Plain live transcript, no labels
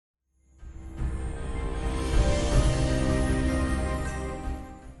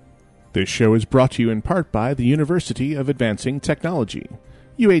This show is brought to you in part by the University of Advancing Technology.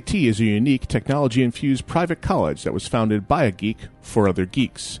 UAT is a unique technology-infused private college that was founded by a geek for other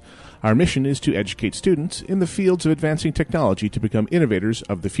geeks. Our mission is to educate students in the fields of advancing technology to become innovators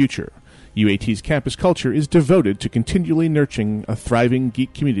of the future. UAT's campus culture is devoted to continually nurturing a thriving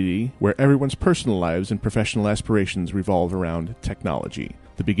geek community where everyone's personal lives and professional aspirations revolve around technology.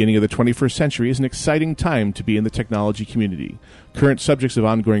 The beginning of the 21st century is an exciting time to be in the technology community. Current subjects of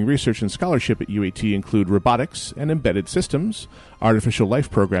ongoing research and scholarship at UAT include robotics and embedded systems, artificial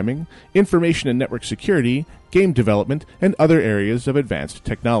life programming, information and network security, game development, and other areas of advanced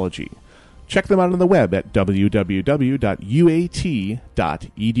technology. Check them out on the web at www.uat.edu.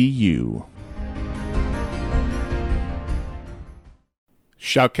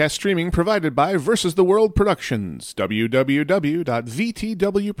 Shoutcast streaming provided by Versus the World Productions,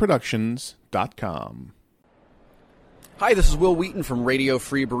 www.vtwproductions.com. Hi, this is Will Wheaton from Radio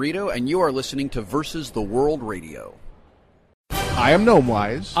Free Burrito, and you are listening to Versus the World Radio. I am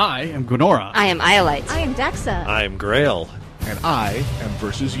Gnomewise. I am Gwenora. I am Iolite. I am Dexa. I am Grail. And I am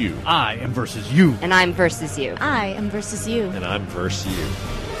Versus You. I am Versus You. And I'm Versus You. I am Versus You. And I'm Versus You.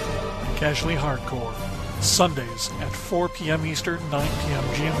 Casually Hardcore. Sundays at 4 p.m. Eastern, 9 p.m.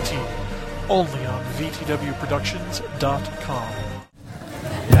 GMT. Only on VTWProductions.com.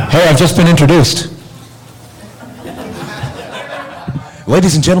 Hey, I've just been introduced.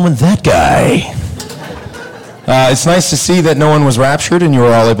 Ladies and gentlemen, that guy. It's nice to see that no one was raptured and you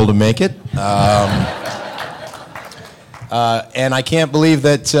were all able to make it. And I can't believe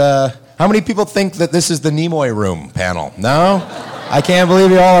that... how many people think that this is the Nimoy Room panel? No? I can't believe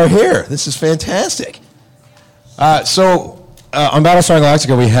you all are here. This is fantastic. On Battlestar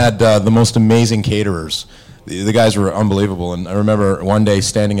Galactica, we had the most amazing caterers. The guys were unbelievable. And I remember one day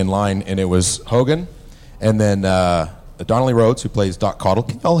standing in line, and it was Hogan, and then Donnelly Rhodes, who plays Doc Coddle.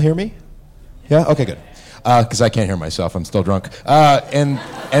 Can you all hear me? Yeah? Okay, good. Because I can't hear myself. I'm still drunk. And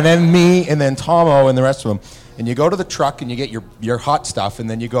then me, and then Tomo, and the rest of them. And you go to the truck, and you get your hot stuff, and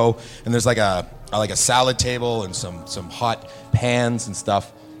then you go, and there's like a salad table and some hot pans and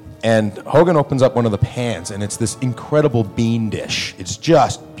stuff. And Hogan opens up one of the pans, and it's this incredible bean dish. It's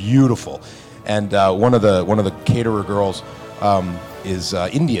just beautiful. And one of the caterer girls is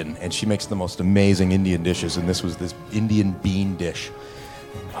Indian, and she makes the most amazing Indian dishes. And this was this Indian bean dish.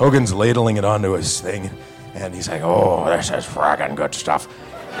 Hogan's ladling it onto his thing, and he's like, "Oh, this is fragging good stuff."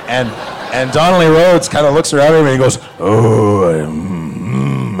 And Donnelly Rhodes kind of looks around him and he goes, "Oh."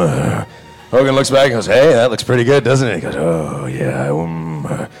 Hogan looks back and goes, "Hey, that looks pretty good, doesn't it?" He goes, "Oh, yeah.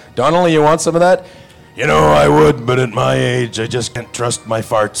 Donnelly, you want some of that?" "You know, I would, but at my age, I just can't trust my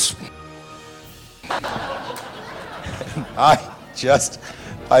farts." I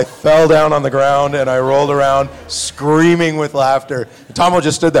fell down on the ground and I rolled around screaming with laughter. Tomo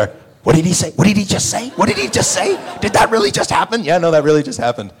just stood there. "What did he say? What did he just say? What did he just say? Did that really just happen?" "Yeah, no, that really just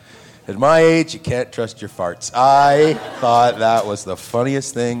happened. At my age, you can't trust your farts." I thought that was the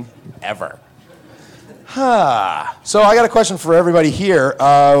funniest thing ever. So I got a question for everybody here.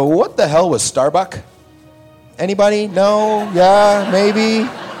 What the hell was Starbuck? Anybody? No? Yeah? Maybe?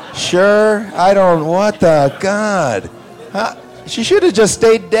 Sure? I don't... What the... God. She should have just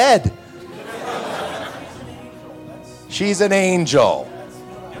stayed dead. She's an angel.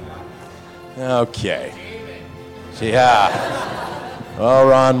 Okay. Yeah. Oh,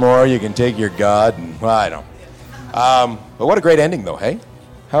 Ron Moore, you can take your God. And, well, I don't. But what a great ending, though, hey?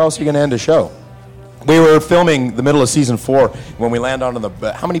 How else are you going to end a show? We were filming the middle of season 4 when we land onto the...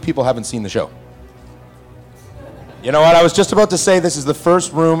 How many people haven't seen the show? You know what? I was just about to say this is the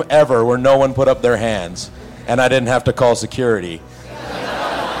first room ever where no one put up their hands, and I didn't have to call security.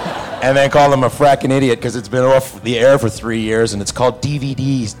 And then call them a fracking idiot because it's been off the air for 3 years, and it's called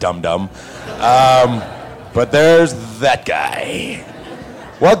DVDs, dum-dum. But there's that guy.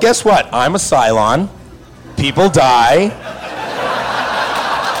 Well, guess what? I'm a Cylon. People die.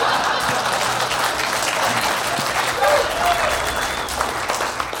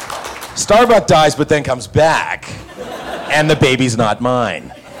 Starbuck dies, but then comes back. And the baby's not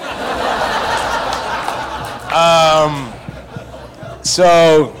mine.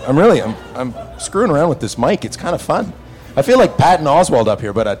 So I'm screwing around with this mic. It's kind of fun. I feel like Patton Oswalt up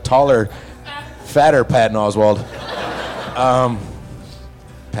here, but a taller, fatter Patton Oswalt.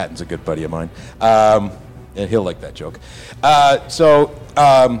 Patton's a good buddy of mine. And he'll like that joke.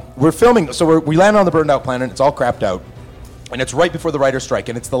 We're filming. So we land on the burned out planet. It's all crapped out. And it's right before the writer's strike,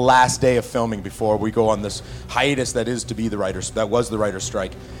 and it's the last day of filming before we go on this hiatus that was the writer's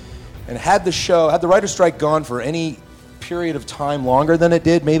strike. And had the writer's strike gone for any period of time longer than it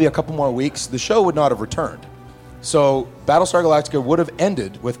did, maybe a couple more weeks, the show would not have returned. So Battlestar Galactica would have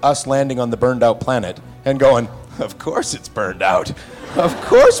ended with us landing on the burned out planet and going, of course it's burned out. Of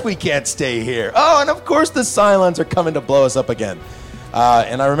course we can't stay here. Oh, and of course the Cylons are coming to blow us up again.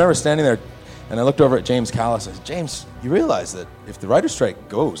 And I remember standing there, and I looked over at James Callis. I said, James, you realize that if the writer's strike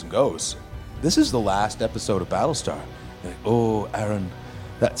goes and goes, this is the last episode of Battlestar. Like, oh, Aaron,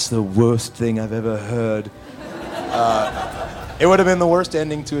 that's the worst thing I've ever heard. It would have been the worst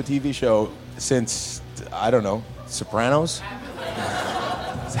ending to a TV show since, I don't know, Sopranos?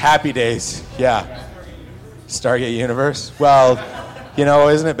 It's Happy Days, yeah. Stargate Universe. Well, you know,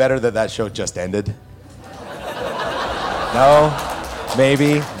 isn't it better that show just ended? No?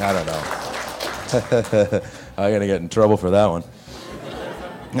 Maybe? I don't know. I'm gonna get in trouble for that one.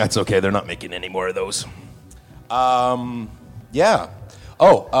 That's okay, they're not making any more of those. Yeah.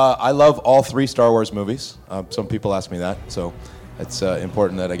 Oh, I love all 3 Star Wars movies. Some people ask me that, so it's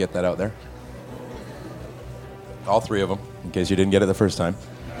important that I get that out there. All 3 of them, in case you didn't get it the first time.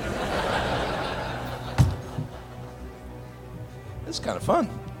 It's kind of fun.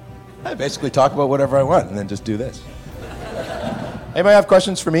 I basically talk about whatever I want and then just do this. Anybody have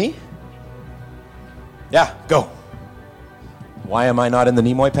questions for me? Yeah, go. Why am I not in the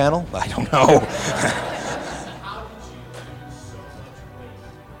Nimoy panel? I don't know.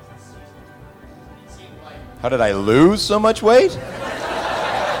 How did I lose so much weight?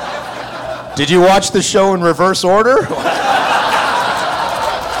 Did you watch the show in reverse order?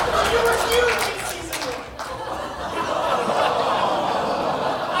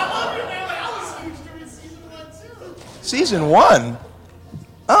 Season 1?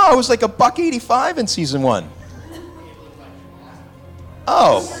 Oh, I was like $1.85 in season 1.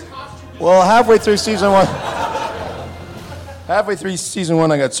 Oh. Well, halfway through season 1,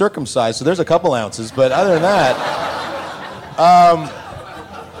 I got circumcised, so there's a couple ounces, but other than that,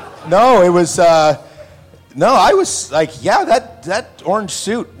 no, it was, no, I was like, yeah, that orange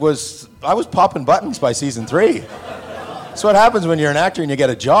suit was, I was popping buttons by season 3. That's what happens when you're an actor and you get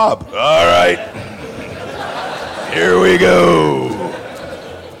a job. All right. Here we go.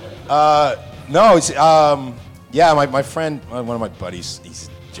 No, it's, yeah, my friend, one of my buddies, he's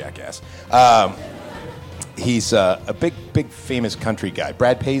a jackass. He's a big famous country guy,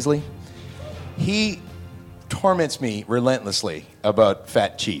 Brad Paisley. He torments me relentlessly about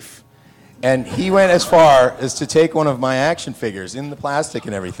Fat Chief. And he went as far as to take one of my action figures in the plastic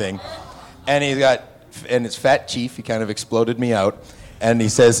and everything, and it's Fat Chief. He kind of exploded me out. And he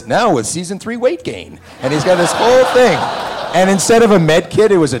says, now with season 3 weight gain. And he's got this whole thing. And instead of a med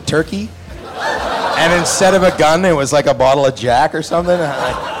kit, it was a turkey. And instead of a gun, it was like a bottle of Jack or something.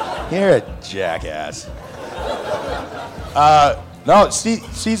 I'm like, you're a jackass. No,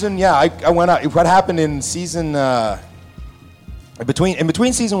 season, yeah, I went out. What happened in season,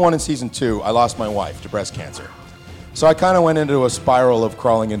 between season 1 and season 2, I lost my wife to breast cancer. So I kind of went into a spiral of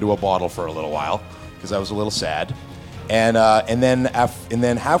crawling into a bottle for a little while, because I was a little sad. And then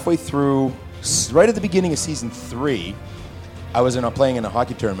halfway through, right at the beginning of season 3, I was playing in a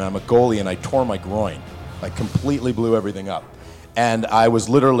hockey tournament. I'm a goalie, and I tore my groin. Like, completely blew everything up. And I was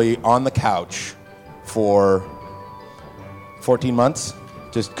literally on the couch for 14 months.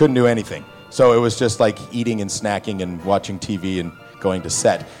 Just couldn't do anything. So it was just like eating and snacking and watching TV and going to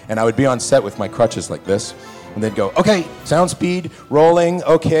set. And I would be on set with my crutches like this. And they'd go, okay, sound speed, rolling,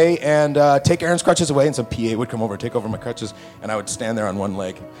 okay, and take Aaron's crutches away. And some PA would come over and take over my crutches, and I would stand there on one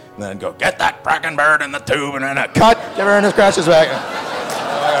leg. And then I'd go, get that fracking bird in the tube, and then I'd cut, give Aaron his crutches back.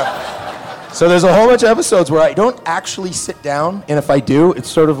 So there's a whole bunch of episodes where I don't actually sit down, and if I do, it's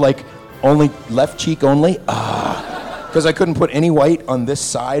sort of like only left cheek only. Because I couldn't put any weight on this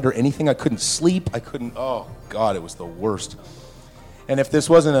side or anything. I couldn't sleep. Oh, God, it was the worst. And if this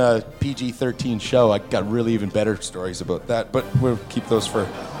wasn't a PG-13 show, I got really even better stories about that. But we'll keep those for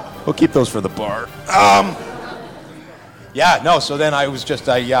the bar. Yeah, no. So then I was just,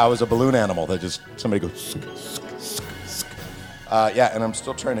 I was a balloon animal that just somebody goes. Yeah, and I'm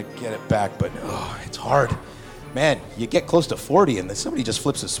still trying to get it back, but it's hard. Man, you get close to 40, and then somebody just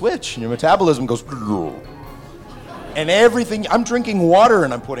flips a switch, and your metabolism goes. And everything. I'm drinking water,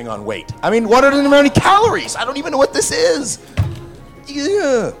 and I'm putting on weight. I mean, water doesn't have any calories. I don't even know what this is.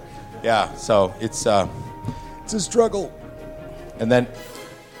 Yeah, so it's a struggle. And then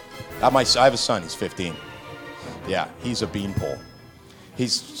I have a son, he's 15. Yeah, he's a beanpole.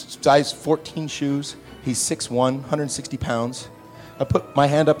 He's size 14 shoes. He's 6'1", 160 pounds. I put my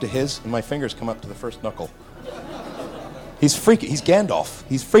hand up to his, and my fingers come up to the first knuckle. He's freaky. He's Gandalf.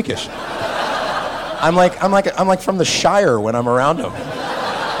 He's freakish. I'm like from the Shire when I'm around him.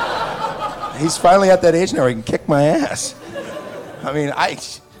 He's finally at that age now where he can kick my ass. I mean,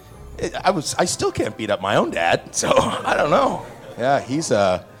 I still can't beat up my own dad, so I don't know. Yeah, he's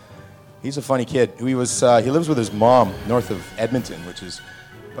a funny kid. He lives with his mom north of Edmonton, which is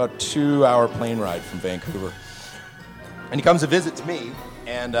about a 2-hour plane ride from Vancouver. And he comes to visit to me,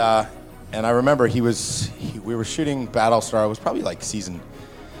 and I remember we were shooting Battlestar. It was probably like season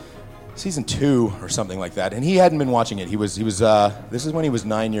 2 or something like that, and he hadn't been watching it. This is when he was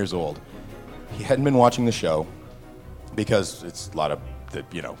 9 years old. He hadn't been watching the show because it's a lot of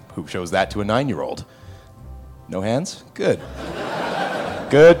who shows that to a 9-year-old? No hands? Good.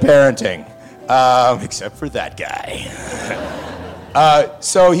 Good parenting, except for that guy.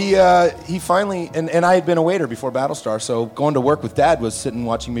 So he finally, and I had been a waiter before Battlestar, so going to work with Dad was sitting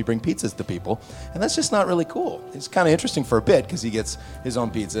watching me bring pizzas to people, and that's just not really cool. It's kind of interesting for a bit because he gets his own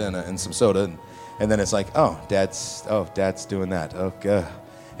pizza and some soda, and then it's like, Dad's doing that. Oh, God.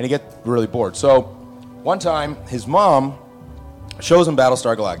 And he gets really bored. So one time, his mom shows him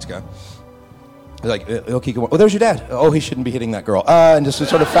Battlestar Galactica. He's like, okay, come on. Oh, there's your dad. Oh, he shouldn't be hitting that girl. And just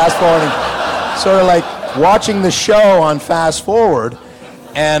sort of fast forwarding, sort of like watching the show on fast forward.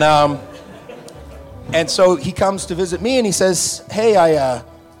 And so he comes to visit me and he says, hey,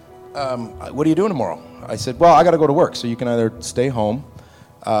 what are you doing tomorrow? I said, well, I got to go to work. So you can either stay home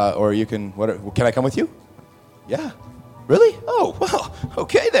or you can, can I come with you? Yeah. Really? Oh, well,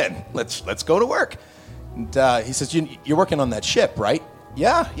 okay then. Let's go to work. And he says, you're working on that ship, right?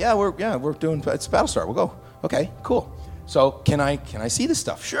 Yeah, we're doing, it's Battlestar. We'll go. Okay, cool. So can I see this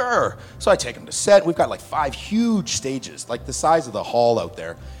stuff? Sure. So I take him to set. We've got like 5 huge stages, like the size of the hall out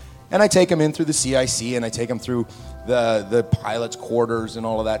there. And I take him in through the CIC, and I take him through the pilot's quarters and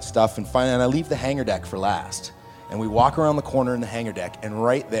all of that stuff. And finally, I leave the hangar deck for last. And we walk around the corner in the hangar deck, and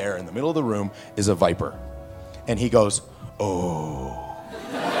right there in the middle of the room is a Viper. And he goes, oh.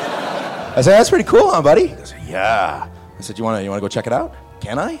 I said, that's pretty cool, huh, buddy? He goes, yeah. I said, you want to go check it out?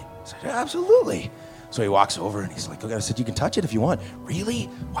 Can I? I said, yeah, absolutely. So he walks over and he's like, okay. I said, you can touch it if you want. Really?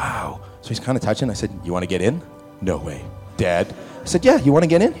 Wow. So he's kind of touching. I said, you want to get in? No way. Dad? I said, yeah, you want to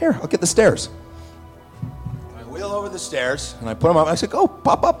get in? Here, I'll get the stairs. I wheel over the stairs and I put him up. I said, go,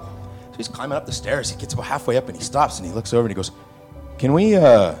 pop up. So he's climbing up the stairs. He gets about halfway up and he stops and he looks over and he goes, can we,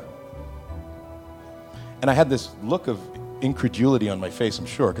 And I had this look of incredulity on my face, I'm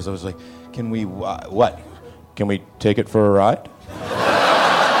sure, because I was like, can we, what? Can we take it for a ride?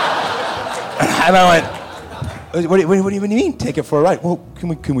 And I went, what do you mean, take it for a ride? Well, can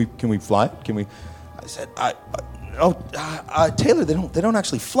we fly? Can we? I said, Taylor, they don't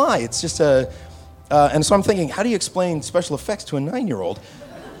actually fly. It's just and so I'm thinking, how do you explain special effects to a 9-year-old?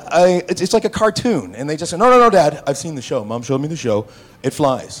 It's like a cartoon, and they just say, no, Dad, I've seen the show. Mom showed me the show. It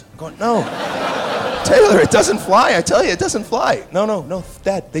flies. I'm going, no. Taylor, it doesn't fly. I tell you, it doesn't fly. No,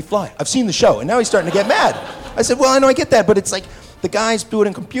 Dad, they fly. I've seen the show. And now he's starting to get mad. I said, well, I know, I get that, but it's like the guys do it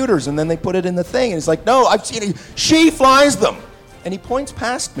in computers, and then they put it in the thing. And he's like, no, I've seen it. She flies them. And he points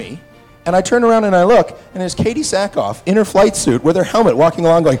past me, and I turn around and I look, and there's Katie Sackhoff in her flight suit with her helmet walking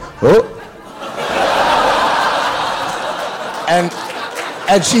along going, oh.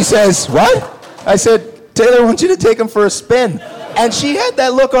 And she says, what? I said, Taylor, I want you to take him for a spin. And she had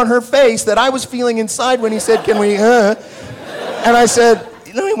that look on her face that I was feeling inside when he said, can we, And I said,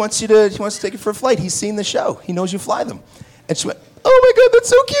 he wants to take you for a flight. He's seen the show. He knows you fly them. And she went, oh my God, that's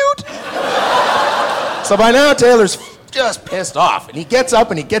so cute. So by now, Taylor's just pissed off. And he gets up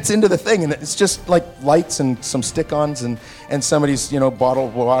and he gets into the thing, and it's just like lights and some stick-ons and somebody's,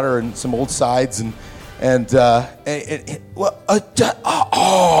 bottled water and some old sides and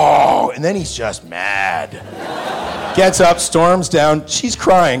then he's just mad. Gets up, storms down. She's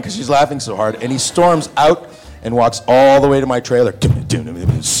crying because she's laughing so hard, and he storms out and walks all the way to my trailer.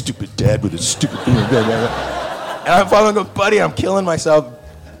 Stupid dad with his stupid. And I'm following him, buddy. I'm killing myself.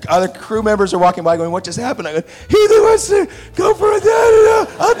 Other crew members are walking by, going, "What just happened?" I go, "He wants to go for a dad.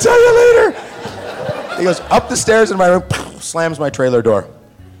 I'll tell you later." He goes up the stairs in my room, slams my trailer door.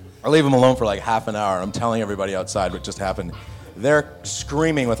 I leave him alone for like half an hour. I'm telling everybody outside what just happened. They're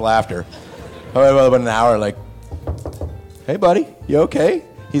screaming with laughter. About an hour, like, "Hey, buddy, you okay?"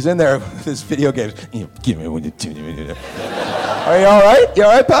 He's in there with his video games. Give me one. Are you all right? You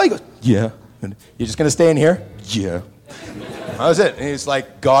all right, pal? He goes, "Yeah." "You just gonna stay in here?" "Yeah." That was it. And he's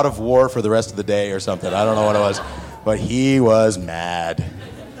like God of War for the rest of the day or something. I don't know what it was, but he was mad.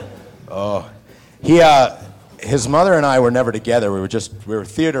 Oh, his mother and I were never together. We were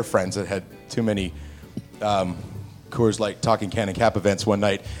theater friends that had too many Coors Light Talking Can and Cap events one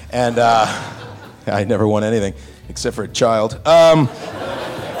night, and I never won anything except for a child.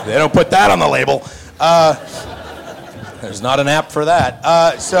 They don't put that on the label.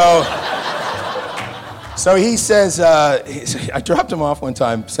 So he says, I dropped him off one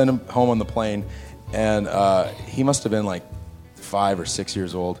time, sent him home on the plane, and he must have been like 5 or 6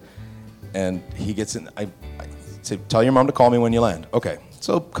 years old. And he gets in, I say, tell your mom to call me when you land. Okay.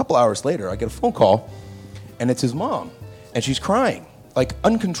 So a couple hours later, I get a phone call, and it's his mom. And she's crying, like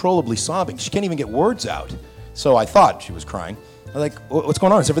uncontrollably sobbing. She can't even get words out. So I thought she was crying. I'm like, what's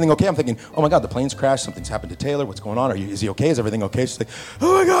going on? Is everything okay? I'm thinking, oh my God, the plane's crashed. Something's happened to Taylor. What's going on? Is he okay? Is everything okay? She's like,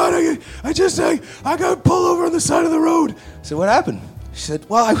 oh my God, I got pulled over on the side of the road. I said, what happened? She said,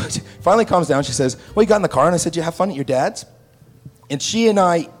 well, finally calms down. She says, well, you got in the car? And I said, you have fun at your dad's? And she and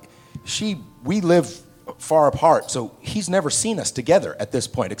we live far apart, so he's never seen us together at this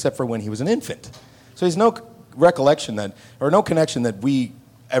point, except for when he was an infant. So he's no recollection no connection that we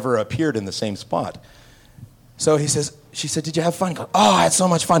ever appeared in the same spot. So she said, did you have fun? He goes, oh, I had so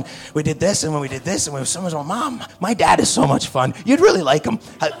much fun. We did this, and when we did this, and we were so much fun. Mom, my dad is so much fun. You'd really like him.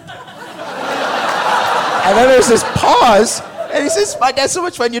 And then there's this pause, and he says, my dad's so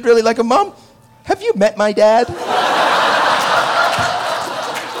much fun, you'd really like him. Mom, have you met my dad?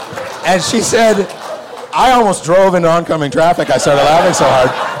 And she said, I almost drove into oncoming traffic. I started laughing so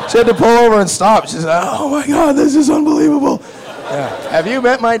hard. She had to pull over and stop. She said, oh my God, this is unbelievable. Yeah. Have you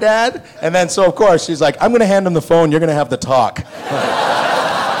met my dad? And then, so of course, she's like, I'm going to hand him the phone. You're going to have the talk.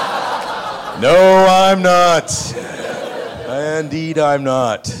 No, I'm not. Indeed, I'm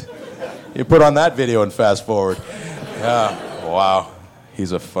not. You put on that video and fast forward. Yeah, wow.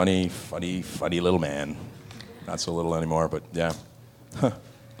 He's a funny, funny, funny little man. Not so little anymore, but yeah.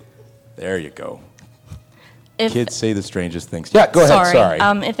 There you go. Kids say the strangest things. Yeah, go ahead. Sorry.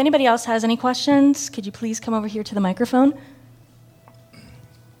 If anybody else has any questions, could you please come over here to the microphone?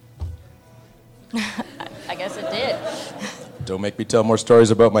 I guess it did. Don't make me tell more stories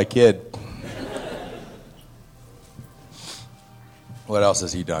about my kid. What else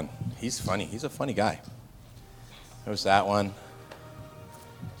has he done? He's funny. He's a funny guy. There was that one.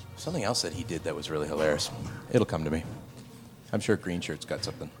 Something else that he did that was really hilarious. It'll come to me. I'm sure Green Shirt's got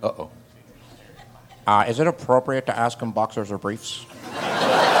something. Uh-oh. Is it appropriate to ask him boxers or briefs?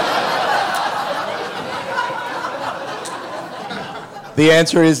 The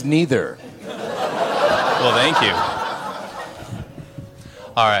answer is neither. Well, thank you.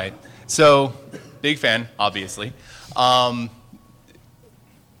 All right. So, big fan, obviously.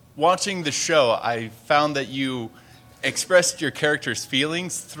 Watching the show, I found that you expressed your character's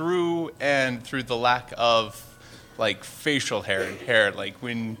feelings through the lack of, like, facial hair and hair. Like,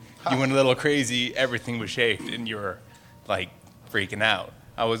 when you went a little crazy, everything was shaved, and you were, like, freaking out.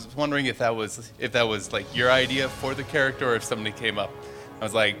 I was wondering if that was like your idea for the character, or if somebody came up. I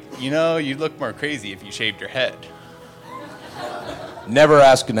was like, you'd look more crazy if you shaved your head. Never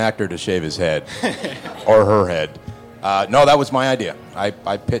ask an actor to shave his head or her head. No, that was my idea.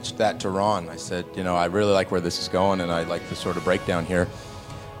 I pitched that to Ron. I said, I really like where this is going, and I like the sort of breakdown here.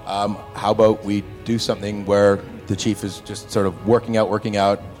 How about we do something where the chief is just sort of working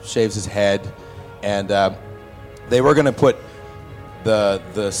out, shaves his head, and they were going to put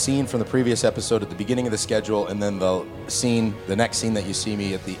the scene from the previous episode at the beginning of the schedule, and then the next scene that you see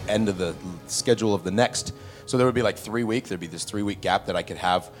me at the end of the schedule of the next. So there would be like 3 weeks. There'd be this 3-week gap that I could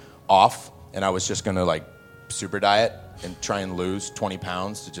have off, and I was just going to like super diet and try and lose 20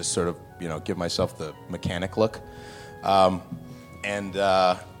 pounds to just sort of give myself the mechanic look.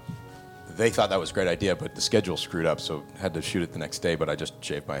 They thought that was a great idea, but the schedule screwed up, so had to shoot it the next day. But I just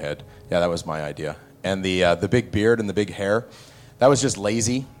shaved my head. Yeah, that was my idea. And the big beard and the big hair. That was just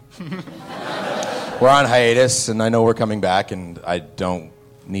lazy. We're on hiatus, and I know we're coming back, and I don't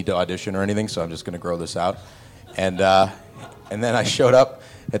need to audition or anything, so I'm just going to grow this out. And then I showed up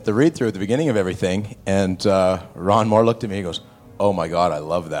at the read-through at the beginning of everything, and Ron Moore looked at me and goes, oh, my God, I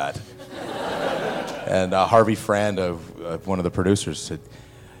love that. And Harvey Frand, one of the producers, said,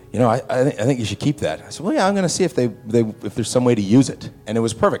 I think you should keep that. I said, well, yeah, I'm going to see if there's some way to use it. And it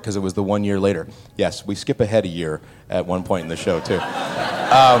was perfect because it was the 1 year later. Yes, we skip ahead a year at one point in the show, too.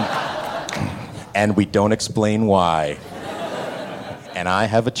 And we don't explain why. And I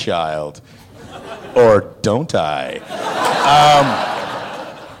have a child. Or don't I?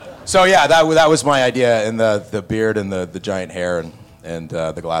 So, yeah, that was my idea, and the beard and the giant hair and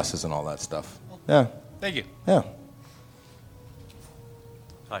the glasses and all that stuff. Yeah. Thank you. Yeah.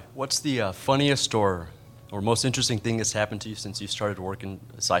 Hi. What's the funniest or most interesting thing that's happened to you since you started working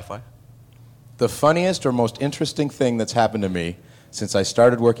sci-fi? The funniest or most interesting thing that's happened to me since I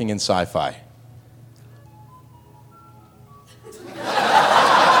started working in sci-fi.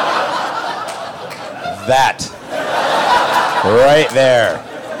 That. Right there.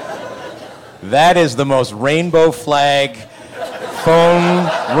 That is the most rainbow flag, phone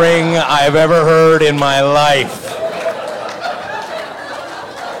ring I've ever heard in my life.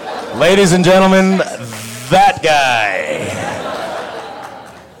 Ladies and gentlemen, that guy.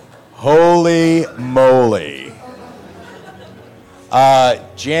 Holy moly.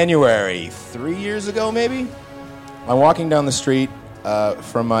 January, 3 years ago maybe? I'm walking down the street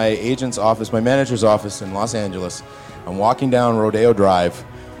from my agent's office, my manager's office in Los Angeles. I'm walking down Rodeo Drive,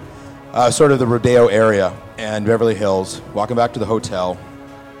 sort of the Rodeo area, and Beverly Hills, walking back to the hotel.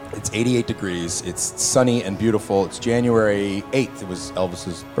 It's 88 degrees. It's sunny and beautiful. It's January 8th. It was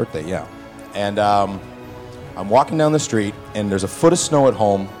Elvis's birthday, yeah. And I'm walking down the street, and there's a foot of snow at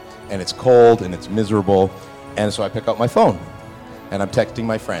home, and it's cold, and it's miserable. And so I pick up my phone, and I'm texting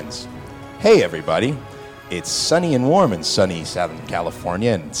my friends. Hey, everybody. It's sunny and warm in sunny Southern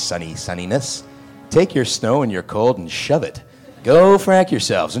California and sunniness. Take your snow and your cold and shove it. Go frack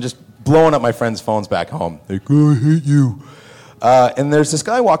yourselves. And just blowing up my friends' phones back home. Like, oh, I hate you. And there's this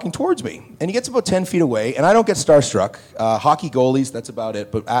guy walking towards me, and he gets about 10 feet away, and I don't get starstruck. Hockey goalies, that's about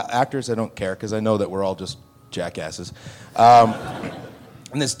it, but actors, I don't care, because I know that we're all just jackasses.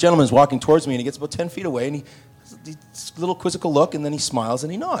 And this gentleman's walking towards me, and he gets about 10 feet away, and he a little quizzical look, and then he smiles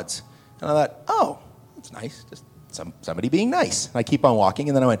and he nods. And I thought, oh, that's nice, just somebody being nice. And I keep on walking,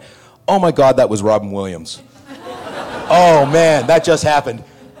 and then I went, oh my God, that was Robin Williams. Oh man, that just happened.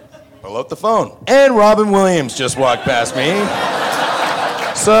 Pull out the phone. And Robin Williams just walked past me.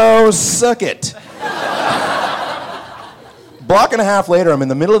 So, suck it. Block and a half later, I'm in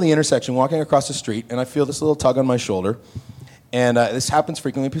the middle of the intersection walking across the street, and I feel this little tug on my shoulder. And this happens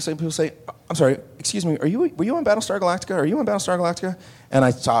frequently. People say, I'm sorry, excuse me, were you on Battlestar Galactica? Are you on Battlestar Galactica? And I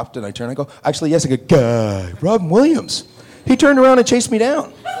stopped, and I turned, and I go, actually, yes. I go, guy, Robin Williams. He turned around and chased me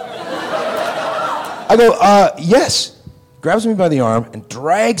down. I go, yes. Grabs me by the arm and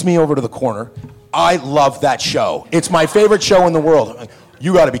drags me over to the corner. I love that show. It's my favorite show in the world. I'm like,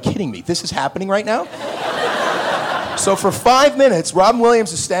 you gotta be kidding me. This is happening right now? So for 5 minutes, Robin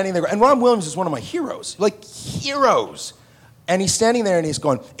Williams is standing there, and Robin Williams is one of my heroes, like heroes. And he's standing there and he's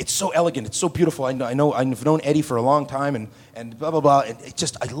going, it's so elegant, it's so beautiful. I've known Eddie for a long time and blah, blah, blah. And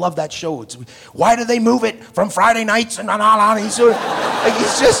I love that show. Why do they move it from Friday nights? And he's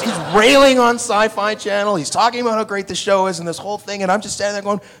railing on Sci-Fi Channel. He's talking about how great the show is and this whole thing. And I'm just standing there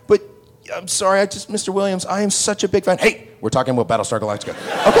going, but I'm sorry, Mr. Williams, I am such a big fan. Hey, we're talking about Battlestar Galactica.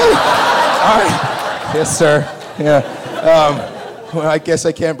 Okay, all right. Yes, sir. Yeah. Well, I guess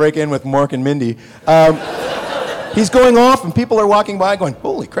I can't break in with Mork and Mindy. He's going off, and people are walking by going,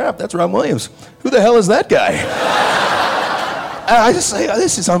 holy crap, that's Robin Williams. Who the hell is that guy? And I just say, oh,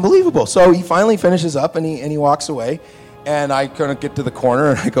 this is unbelievable. So he finally finishes up, and he walks away. And I kind of get to the corner,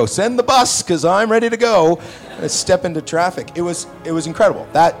 and I go, send the bus, because I'm ready to go. And I step into traffic. It was incredible.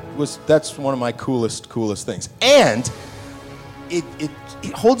 That's one of my coolest things. And it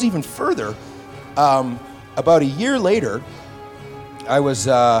holds even further. About a year later, I was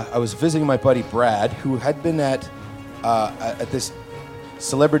visiting my buddy Brad, who had been at this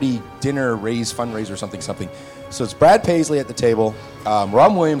celebrity dinner fundraiser something. So it's Brad Paisley at the table,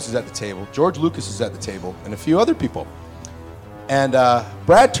 Robin Williams is at the table, George Lucas is at the table, and a few other people. And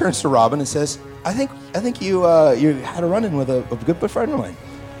Brad turns to Robin and says, I think you had a run-in with a good friend of mine.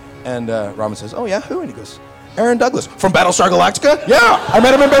 And Robin says, oh yeah, who? And he goes, Aaron Douglas. From Battlestar Galactica? Yeah, I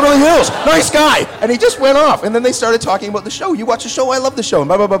met him in Beverly Hills. Nice guy. And he just went off. And then they started talking about the show. You watch the show? I love the show. And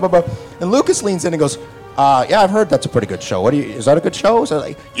blah, blah, blah, blah, blah. And Lucas leans in and goes, yeah, I've heard that's a pretty good show. Is that a good show? So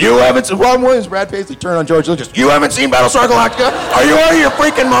like, you haven't seen Robin Williams, Brad Paisley, turn on George Lucas. You haven't seen Battlestar Galactica? Are you out of your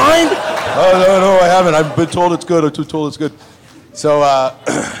freaking mind? Oh, no, I haven't. I've been told it's good. So,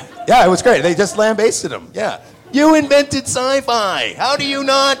 yeah, it was great. They just lambasted him. Yeah. You invented sci-fi. How do you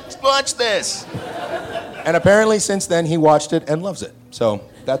not watch this? And apparently since then he watched it and loves it. So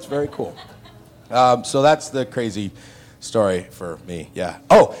that's very cool. So that's the crazy story for me, yeah.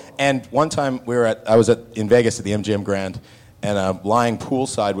 Oh, and one time I was in Vegas at the MGM Grand, and lying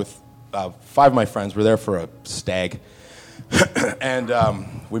poolside with 5 of my friends. We're there for a stag. And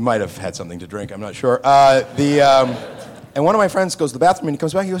we might have had something to drink, I'm not sure. And one of my friends goes to the bathroom and he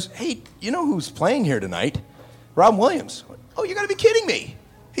comes back and he goes, hey, you know who's playing here tonight? Robin Williams. Oh, you gotta be kidding me.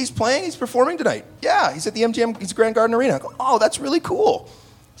 He's performing tonight. Yeah, he's at the MGM, he's at Grand Garden Arena. I go, oh, that's really cool.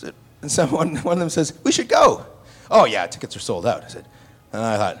 And so one of them says, we should go. Oh, yeah, tickets are sold out. I said, and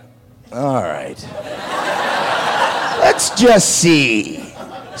I thought, all right. Let's just see.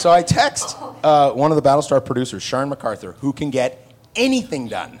 So I text one of the Battlestar producers, Sharon MacArthur, who can get anything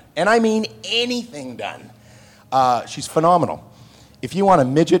done. And I mean anything done. She's phenomenal. If you want a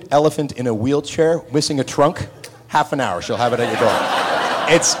midget elephant in a wheelchair missing a trunk, half an hour, she'll have it at your door.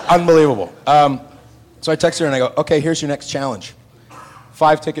 It's unbelievable. So I text her and I go, okay, here's your next challenge.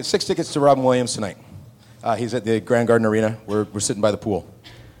 6 tickets to Robin Williams tonight. He's at the Grand Garden Arena. We're sitting by the pool.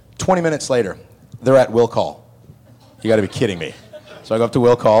 20 minutes later, they're at Will Call. You got to be kidding me. So I go up to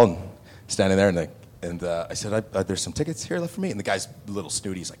Will Call and standing there, and I said, there's some tickets here left for me. And the guy's a little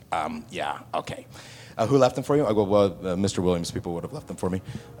snooty. He's like, yeah, okay. Who left them for you? I go, well, Mr. Williams people would have left them for me.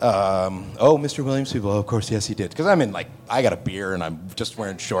 Mr. Williams people, of course, yes, he did. Because I'm in, I got a beer, and I'm just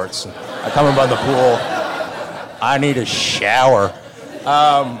wearing shorts. And I come in by the pool. I need a shower.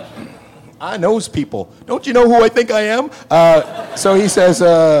 I knows people. Don't you know who I think I am? So he says,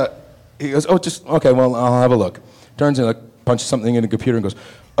 he goes, okay, well, I'll have a look. Turns in, punches something in the computer and goes,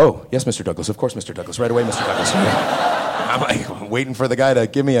 oh, yes, Mr. Douglas, of course, Mr. Douglas, right away, Mr. Douglas. I'm waiting for the guy to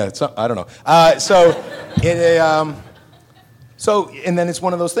give me I don't know. And then it's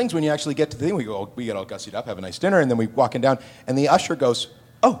one of those things when you actually get to the thing, we get all gussied up, have a nice dinner, and then we walking down, and the usher goes,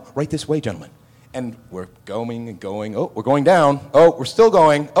 oh, right this way, gentlemen. And we're going and going. Oh, we're going down. Oh, we're still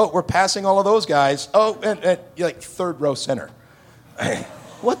going. Oh, we're passing all of those guys. Oh, and you're third row center.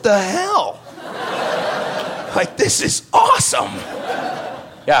 What the hell? This is awesome.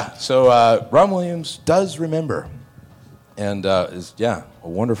 Yeah, so Ron Williams does remember. And is, a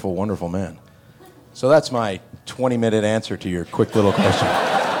wonderful, wonderful man. So that's my 20-minute answer to your quick little question.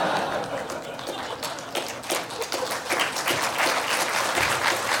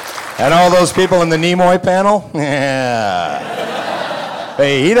 And all those people in the Nimoy panel? Yeah.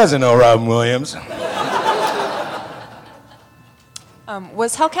 Hey, he doesn't know Robin Williams.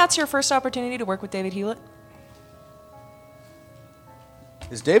 Was Hellcats your first opportunity to work with David Hewlett?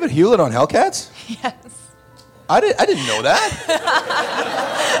 Is David Hewlett on Hellcats? Yes. I didn't know that.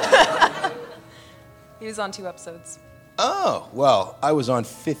 He was on 2 episodes. Oh, well, I was on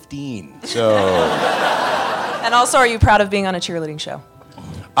 15, so... And also, are you proud of being on a cheerleading show?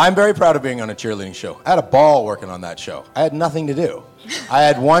 I'm very proud of being on a cheerleading show. I had a ball working on that show. I had nothing to do. I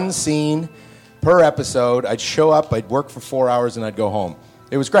had one scene per episode. I'd show up, I'd work for 4 hours, and I'd go home.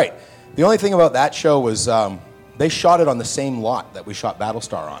 It was great. The only thing about that show was they shot it on the same lot that we shot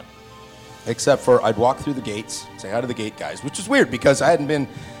Battlestar on. Except for I'd walk through the gates, say hi to the gate guys, which is weird because I hadn't been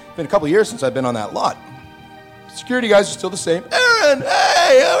a couple of years since I'd been on that lot. Security guys are still the same. Aaron,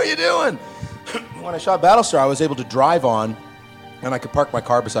 hey, how are you doing? When I shot Battlestar, I was able to drive on, and I could park my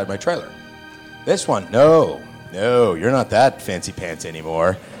car beside my trailer. This one, no, you're not that fancy pants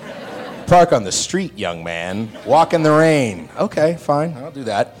anymore. Park on the street, young man. Walk in the rain. Okay, fine, I'll do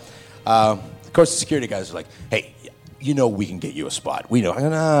that. Of course, the security guys are like, hey, you know we can get you a spot. We know. I go,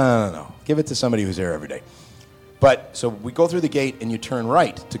 no. Give it to somebody who's there every day. But, so we go through the gate, and you turn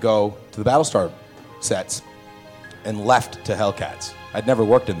right to go to the Battlestar sets and left to Hellcats. I'd never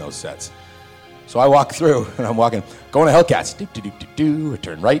worked in those sets. So I walk through, and I'm going to Hellcats. I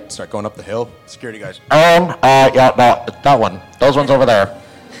turn right, start going up the hill. Security guys, that one. Those ones over there.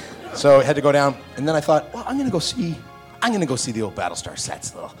 So I had to go down, and then I thought, well, I'm going to go see the old Battlestar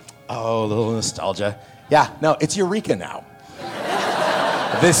sets. A little nostalgia. Yeah, no, it's Eureka now.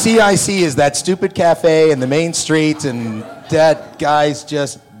 The CIC is that stupid cafe and the main street, and that guy's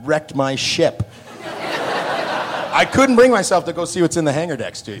just wrecked my ship. I couldn't bring myself to go see what's in the hangar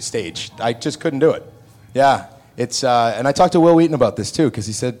deck stage. I just couldn't do it. Yeah, it's and I talked to Will Wheaton about this too, because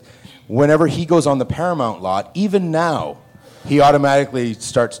he said whenever he goes on the Paramount lot, even now, he automatically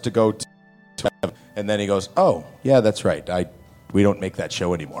starts to go to and then he goes, oh, yeah, that's right. We don't make that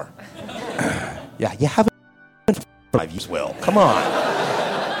show anymore. Yeah, you haven't for 5 years, Will. Come on.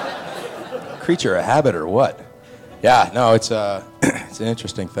 Creature of habit or what? Yeah, no, it's an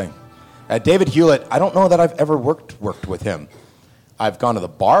interesting thing. David Hewlett, I don't know that I've ever worked with him. I've gone to the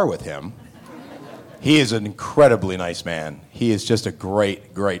bar with him. He is an incredibly nice man. He is just a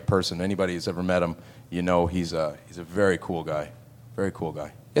great, great person. Anybody who's ever met him, you know he's a very cool guy. Very cool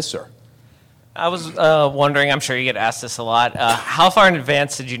guy. Yes, sir. I was wondering, I'm sure you get asked this a lot, how far in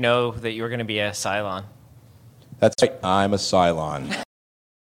advance did you know that you were going to be a Cylon? That's right, I'm a Cylon.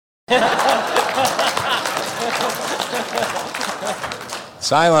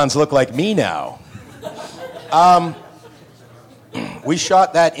 Cylons look like me now. We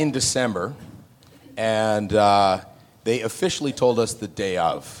shot that in December, and they officially told us the day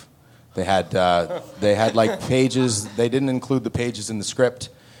of. They had like pages. They didn't include the pages in the script,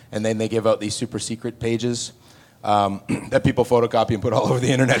 and then they give out these super secret pages that people photocopy and put all over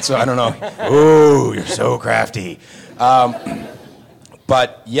the internet. So I don't know. Ooh, you're so crafty.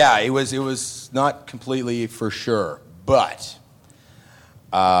 But yeah, it was not completely for sure. But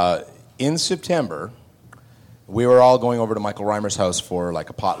in September, we were all going over to Michael Reimer's house for like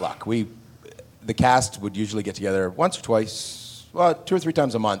a potluck. The cast would usually get together once or twice, 2 or 3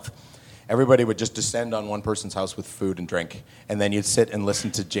 times a month, everybody would just descend on one person's house with food and drink, and then you'd sit and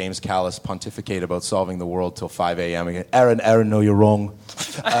listen to James Callis pontificate about solving the world till 5 a.m. Again, Aaron, no, you're wrong.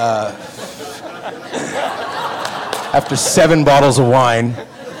 After 7 bottles of wine,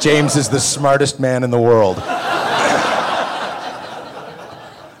 James is the smartest man in the world.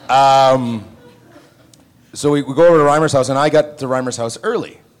 So we go over to Reimer's house, and I got to Reimer's house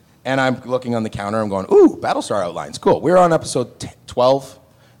early. And I'm looking on the counter, I'm going, ooh, Battlestar outlines, cool. We were on episode 12,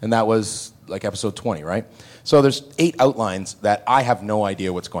 and that was like episode 20, right? So there's 8 outlines that I have no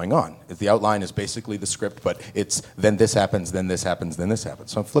idea what's going on. The outline is basically the script, but it's then this happens, then this happens, then this happens.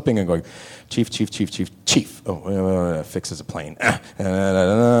 So I'm flipping and going, chief. Oh, fixes a plane.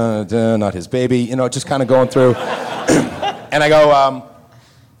 Not his baby. You know, just kind of going through. And I go,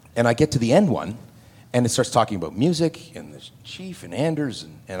 and I get to the end one, and it starts talking about music, and there's Chief and Anders,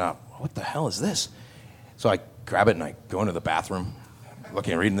 and what the hell is this? So I grab it, and I go into the bathroom,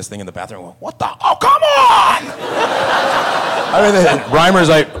 reading this thing in the bathroom, going, what the, oh, come on! Reimer's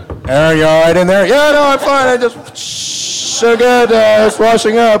like, Aaron, you all right in there? Yeah, no, I'm fine, I just, so good, it's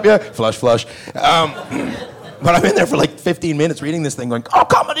washing up, yeah, flush. But I'm in there for like 15 minutes reading this thing, going, oh,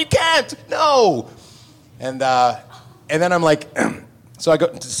 come on, you can't, no! And then I'm like, so I go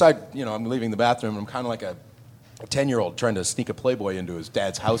decide, I'm leaving the bathroom, and I'm kind of like a 10-year-old trying to sneak a Playboy into his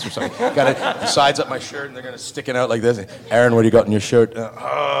dad's house or something. Got the sides up my shirt, and they're going to sticking out like this. Aaron, what do you got in your shirt?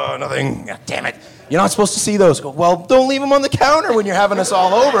 Oh, nothing. God, damn it. You're not supposed to see those. Go, well, don't leave them on the counter when you're having us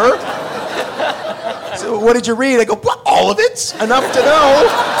all over. So what did you read? I go, what, all of it? Enough to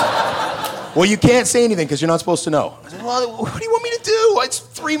know. Well, you can't say anything because you're not supposed to know. I said, well, what do you want me to do? It's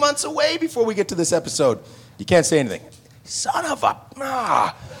 3 months away before we get to this episode. You can't say anything. Son of a...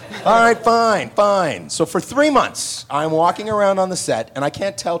 All right, fine. So for 3 months, I'm walking around on the set, and I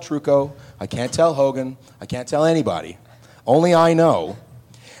can't tell Trucco, I can't tell Hogan, I can't tell anybody. Only I know.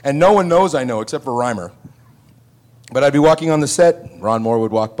 And no one knows I know except for Reimer. But I'd be walking on the set, Ron Moore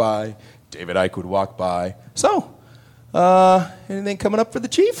would walk by, David Icke would walk by. So, anything coming up for the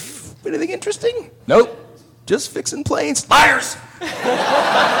Chief? Anything interesting? Nope. Just fixing planes. Liars!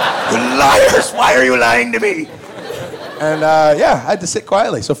 Liars! Why are you lying to me? And I had to sit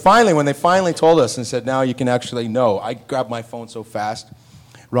quietly. So finally, when they finally told us and said, now you can actually know, I grabbed my phone so fast.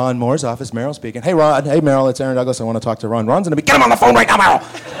 Ron Moore's office, Meryl speaking. Hey, Ron. Hey, Meryl, it's Aaron Douglas. I want to talk to Ron. Ron's going to be, get him on the phone right now, Meryl!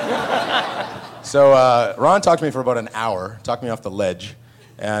 So Ron talked to me for about an hour, talked me off the ledge.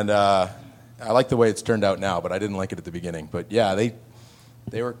 And I like the way it's turned out now, but I didn't like it at the beginning. But yeah, they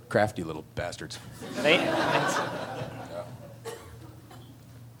were crafty little bastards.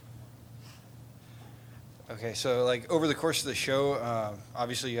 Okay, so like over the course of the show,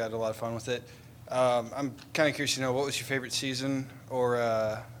 obviously you had a lot of fun with it. I'm kind of curious to know, what was your favorite season, or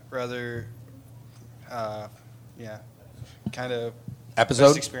rather, kind of episode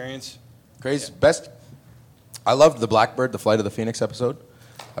best experience? Crazy best. I loved the Blackbird, the Flight of the Phoenix episode.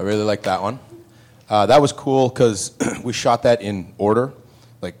 I really liked that one. That was cool because we shot that in order,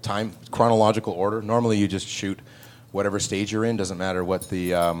 like time chronological order. Normally you just shoot whatever stage you're in. Doesn't matter what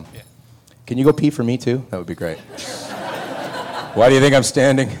the. Can you go pee for me, too? That would be great. Why do you think I'm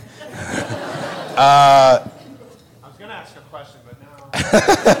standing? I was going to ask a question, but now...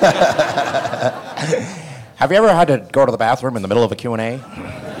 Have you ever had to go to the bathroom in the middle of a Q&A?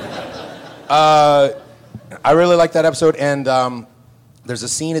 I really like that episode, and there's a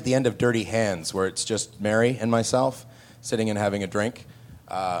scene at the end of Dirty Hands where it's just Mary and myself sitting and having a drink.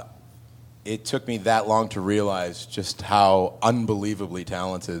 It took me that long to realize just how unbelievably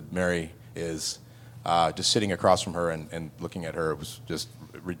talented Mary is. Just sitting across from her and looking at her was just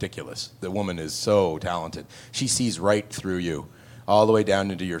ridiculous. The woman is so talented. She sees right through you, all the way down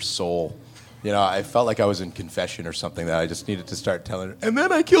into your soul. You know, I felt like I was in confession or something that I just needed to start telling her. And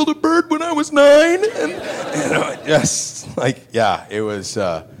then I killed a bird when I was 9. And just like, yeah, it was.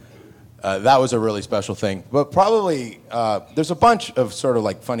 That was a really special thing. But probably there's a bunch of sort of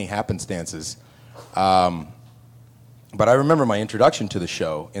like funny happenstances. But I remember my introduction to the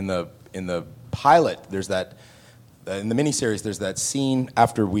show in the pilot. There's that in the miniseries. There's that scene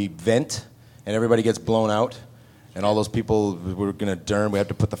after we vent and everybody gets blown out, and all those people were gonna we have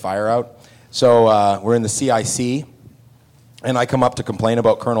to put the fire out. So we're in the CIC, and I come up to complain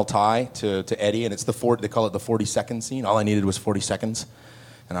about Colonel Ty to Eddie, and it's they call it the 40-second scene. All I needed was 40 seconds,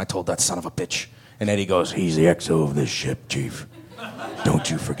 and I told that son of a bitch. And Eddie goes, "He's the XO of this ship, Chief. Don't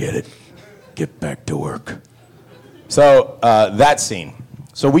you forget it. Get back to work." So that scene.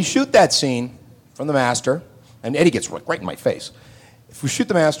 So we shoot that scene from the master, and Eddie gets right in my face. If we shoot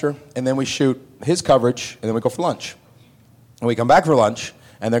the master, and then we shoot his coverage, and then we go for lunch. And we come back for lunch,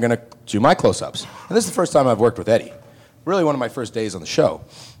 and they're going to do my close-ups. And this is the first time I've worked with Eddie. Really one of my first days on the show.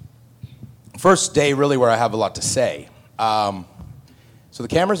 first day really where I have a lot to say. So the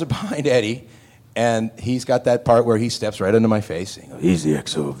cameras are behind Eddie, and he's got that part where he steps right into my face and goes, he's the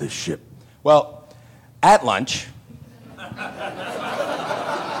XO of this ship. Well, at lunch,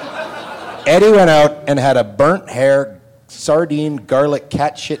 Eddie went out and had a burnt hair, sardine, garlic,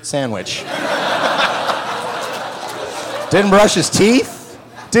 cat shit sandwich. Didn't brush his teeth,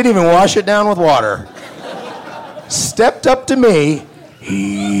 didn't even wash it down with water. Stepped up to me,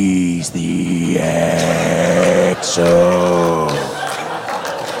 he's the XO.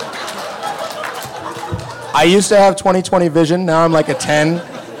 I used to have 20/20 vision, now I'm like a 10.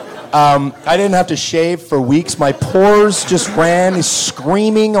 I didn't have to shave for weeks. My pores just ran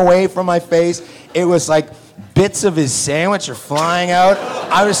screaming away from my face. It was like bits of his sandwich are flying out.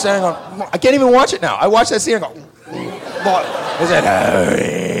 I was sitting on, I can't even watch it now. I watch that scene and go, I said,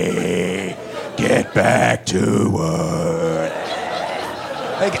 hurry, get back to work.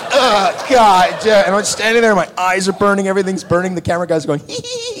 Like, God. And I'm standing there, my eyes are burning, everything's burning. The camera guy's going,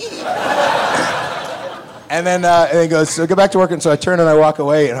 hee. And then he goes, so get back to work. And so I turn and I walk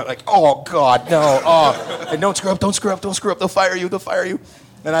away. And I'm like, oh, God, no. Oh. And don't screw up, don't screw up, don't screw up. They'll fire you, they'll fire you.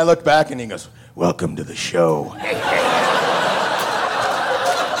 And I look back and he goes, welcome to the show.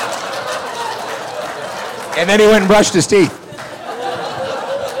 And then he went and brushed his teeth.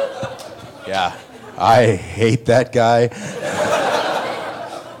 Yeah, I hate that guy.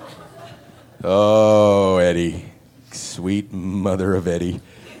 Oh, Eddie. Sweet mother of Eddie.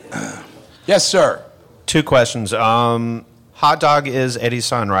 Yes, sir. 2 questions. Hot Dog is Eddie's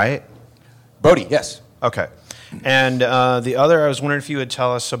son, right? Bodie, yes. Okay. And the other, I was wondering if you would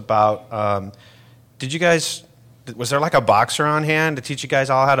tell us about, was there like a boxer on hand to teach you guys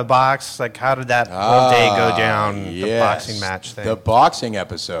all how to box? Like, how did that whole day go down, the boxing match thing? The boxing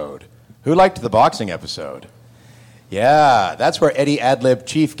episode. Who liked the boxing episode? Yeah, that's where Eddie ad-lib,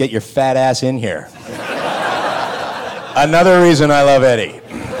 Chief, get your fat ass in here. Another reason I love Eddie.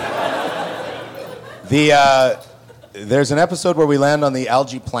 There's an episode where we land on the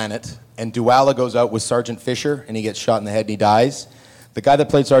algae planet, and Duala goes out with Sergeant Fisher, and he gets shot in the head and he dies. The guy that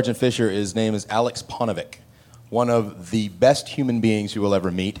played Sergeant Fisher, his name is Alex Ponovic, one of the best human beings you will ever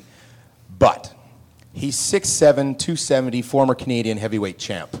meet. But he's 6'7", 270, former Canadian heavyweight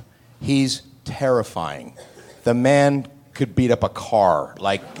champ. He's terrifying. The man could beat up a car.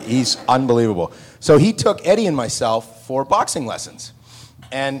 Like, he's unbelievable. So he took Eddie and myself for boxing lessons.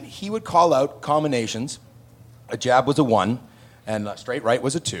 And he would call out combinations. A jab was a 1, and a straight right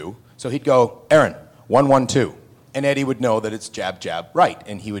was a 2. So he'd go, Aaron, 1, 1, 2. And Eddie would know that it's jab, jab, right.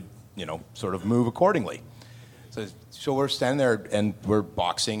 And he would, sort of move accordingly. So we're standing there, and we're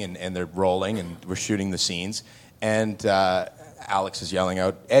boxing, and they're rolling, and we're shooting the scenes. And Alex is yelling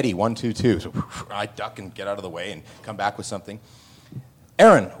out, Eddie, 1, 2, 2. So I duck and get out of the way and come back with something.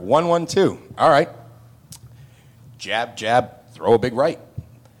 Aaron, 1, 1, 2. All right. Jab, jab, throw a big right.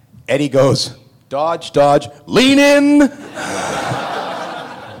 Eddie goes, dodge, dodge, lean in. Boom!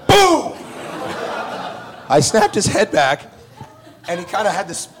 I snapped his head back, and he kind of had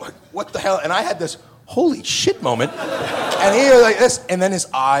this, what the hell? And I had this, holy shit moment. And he was like this, and then his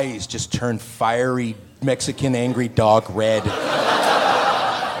eyes just turned fiery Mexican angry dog red.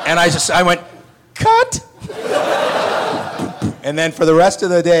 And I went, cut! And then for the rest of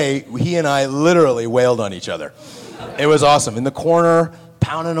the day, he and I literally wailed on each other. It was awesome. In the corner,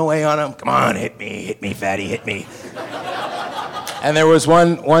 pounding away on him. Come on, hit me, fatty, hit me. And there was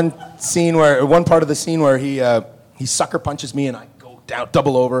one part of the scene where he sucker punches me and I go down,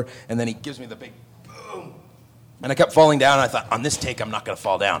 double over, and then he gives me the big boom. And I kept falling down, and I thought, on this take, I'm not going to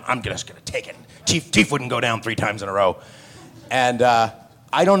fall down. I'm just going to take it. Chief wouldn't go down 3 times in a row. And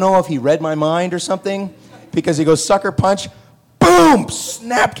I don't know if he read my mind or something, because he goes, sucker punch, boom,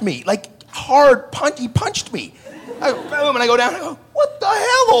 snapped me. Like, hard punch, he punched me. Boom, and I go down, and I go, what the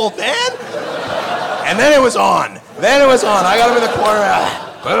hell, old man? And then it was on. I got him in the corner.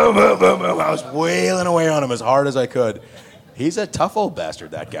 Boom, boom, boom, boom. I was wailing away on him as hard as I could. He's a tough old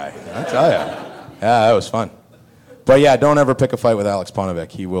bastard, that guy. I tell you. Yeah, that was fun. But yeah, don't ever pick a fight with Alex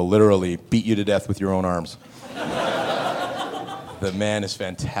Ponovic. He will literally beat you to death with your own arms. The man is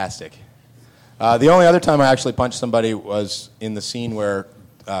fantastic. The only other time I actually punched somebody was in the scene where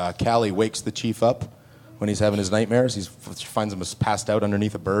Callie wakes the chief up when he's having his nightmares. He finds him passed out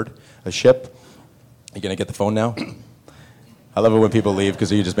underneath a ship. You gonna get the phone now? I love it when people leave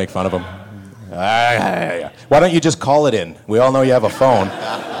because you just make fun of them. Why don't you just call it in? We all know you have a phone.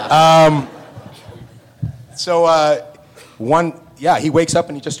 He wakes up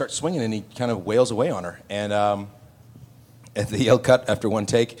and he just starts swinging and he kind of wails away on her. And at the yell cut after one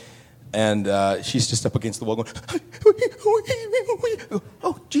take, And she's just up against the wall going,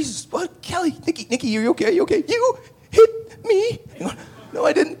 oh, Jesus, what? Kelly, Nikki, are you okay? Are you okay? You hit me? No,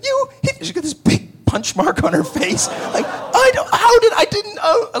 I didn't. You hit me. She's got this big punch mark on her face. Like, I didn't,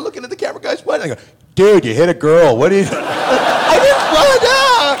 I'm looking at the camera, guys, what? I go, dude, you hit a girl. What do you, I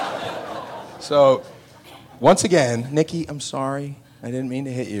didn't, So, once again, Nikki, I'm sorry. I didn't mean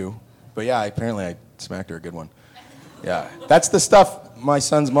to hit you. But yeah, apparently I smacked her a good one. Yeah, that's the stuff my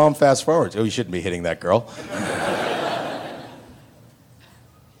son's mom fast forwards. Oh, you shouldn't be hitting that girl.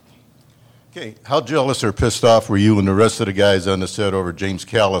 Okay, how jealous or pissed off were you and the rest of the guys on the set over James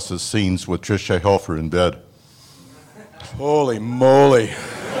Callis' scenes with Tricia Helfer in bed? Holy moly.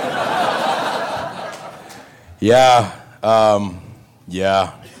 Yeah.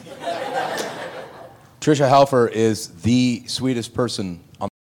 Tricia Helfer is the sweetest person on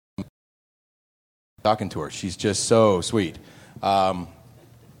talking to her. She's just so sweet.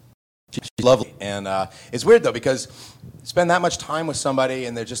 She's lovely. And it's weird, though, because spend that much time with somebody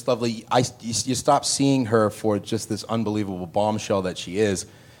and they're just lovely. You stop seeing her for just this unbelievable bombshell that she is.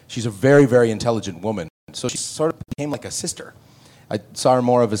 She's a very, very intelligent woman. So she sort of became like a sister. I saw her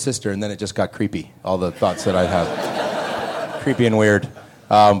more of a sister, and then it just got creepy, all the thoughts that I'd have. Creepy and weird.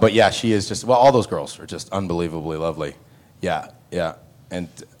 But yeah, she is just, well, all those girls are just unbelievably lovely. Yeah. And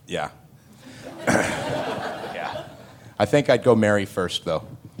yeah. Yeah. I think I'd go Mary first, though,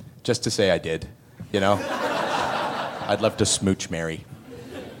 just to say I did, you know? I'd love to smooch Mary.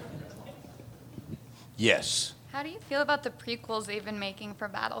 Yes. How do you feel about the prequels they've been making for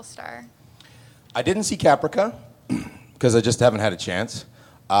Battlestar? I didn't see Caprica, because I just haven't had a chance.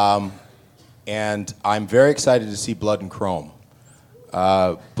 And I'm very excited to see Blood and Chrome.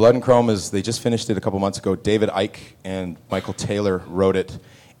 Blood and Chrome they just finished it a couple months ago. David Icke and Michael Taylor wrote it,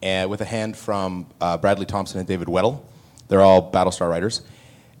 and with a hand from Bradley Thompson and David Weddle. They're all Battlestar writers.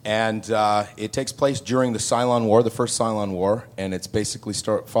 And it takes place during the Cylon War, the first Cylon War, and it's basically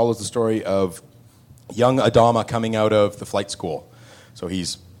follows the story of young Adama coming out of the flight school. So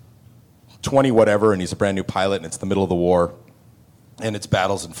he's 20 whatever, and he's a brand new pilot, and it's the middle of the war, and it's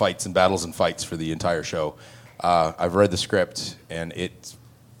battles and fights for the entire show. I've read the script, and it's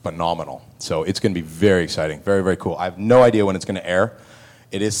phenomenal. So it's going to be very exciting, very, very cool. I have no idea when it's going to air.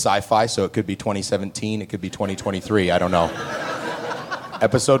 It is sci-fi, so it could be 2017, it could be 2023, I don't know.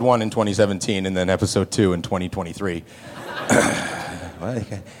 Episode 1 in 2017, and then episode 2 in 2023. Well,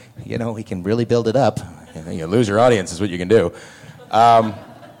 you know, we can really build it up. You lose your audience is what you can do. I'll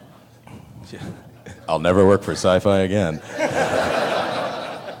never work for sci-fi again.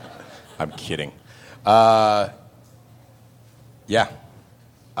 I'm kidding. Yeah.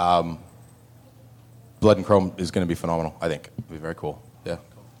 Blood and Chrome is going to be phenomenal, I think. It'll be very cool. Yeah.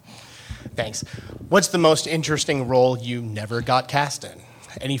 Thanks. What's the most interesting role you never got cast in?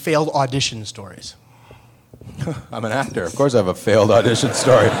 Any failed audition stories? I'm an actor. Of course I have a failed audition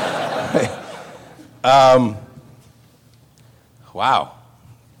story. Wow.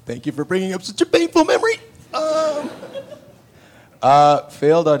 Thank you for bringing up such a painful memory.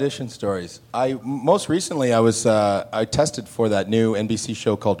 Failed audition stories. Most recently I tested for that new NBC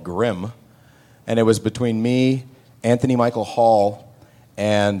show called Grimm, and it was between me, Anthony Michael Hall,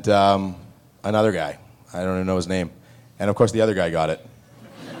 and another guy. I don't even know his name. And of course the other guy got it.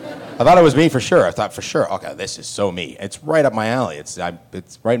 I thought it was me for sure. I thought for sure, okay, this is so me. It's right up my alley. It's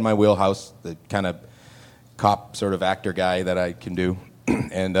right in my wheelhouse, the kind of cop sort of actor guy that I can do.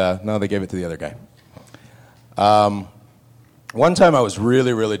 And no, they gave it to the other guy. One time I was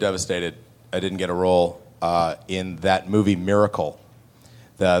really, really devastated. I didn't get a role in that movie Miracle,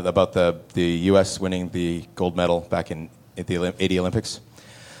 about the U.S. winning the gold medal back at the 80 Olympics.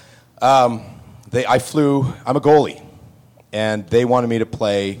 I'm a goalie, and they wanted me to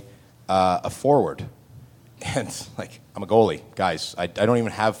play a forward. And I'm a goalie, guys. I don't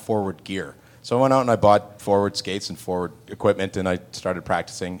even have forward gear. So I went out and I bought forward skates and forward equipment, and I started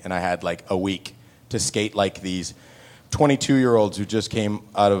practicing, and I had a week to skate like these 22-year-olds who just came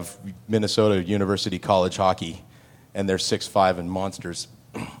out of Minnesota University College hockey, and they're 6'5" and monsters.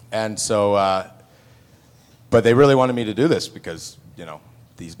 And so, but they really wanted me to do this because, none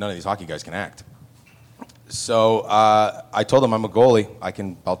of these hockey guys can act. So I told them I'm a goalie.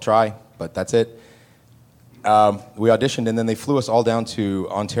 I'll try, but that's it. We auditioned, and then they flew us all down to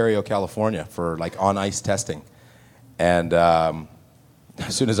Ontario, California for on-ice testing. And as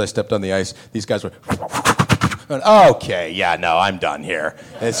soon as I stepped on the ice, these guys were, okay, yeah, no, I'm done here.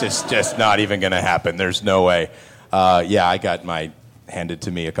 This is just not even going to happen. There's no way. Yeah, I got my handed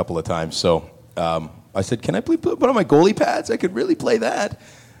to me a couple of times. So I said, can I please put one of my goalie pads? I could really play that.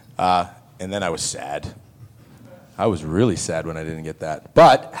 And then I was sad. I was really sad when I didn't get that.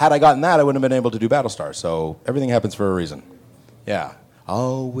 But had I gotten that, I wouldn't have been able to do Battlestar. So everything happens for a reason. Yeah.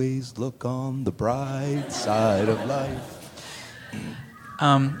 Always look on the bright side of life.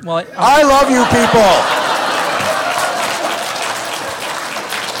 I love you people.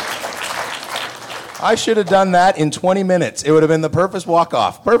 I should have done that in 20 minutes. It would have been the perfect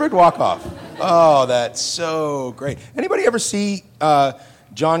walk-off. Perfect walk-off. Oh, that's so great. Anybody ever see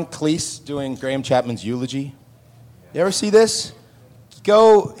John Cleese doing Graham Chapman's eulogy? You ever see this?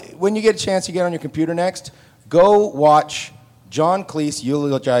 Go, when you get a chance, you get on your computer next, go watch John Cleese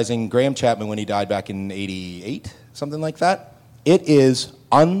eulogizing Graham Chapman when he died back in 88, something like that. It is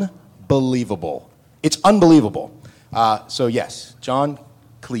unbelievable. It's unbelievable. So yes, John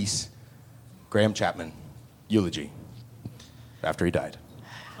Cleese, Graham Chapman, eulogy, after he died.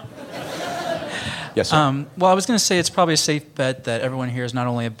 Yes, sir. Well, I was going to say it's probably a safe bet that everyone here is not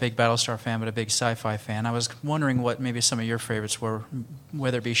only a big Battlestar fan, but a big sci-fi fan. I was wondering what maybe some of your favorites were,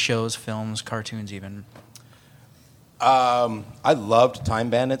 whether it be shows, films, cartoons even. I loved Time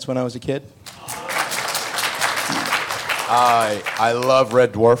Bandits when I was a kid. I love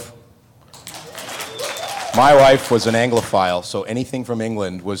Red Dwarf. My wife was an Anglophile, so anything from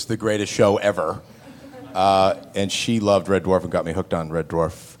England was the greatest show ever. And she loved Red Dwarf and got me hooked on Red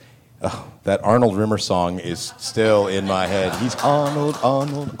Dwarf. That Arnold Rimmer song is still in my head. He's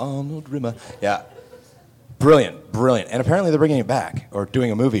Arnold Rimmer. Yeah. Brilliant, brilliant. And apparently they're bringing it back or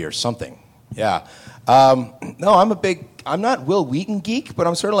doing a movie or something. Yeah. No, I'm not Will Wheaton geek, but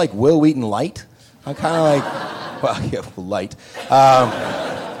I'm sort of like Will Wheaton light. I'm kind of like, well, yeah, light.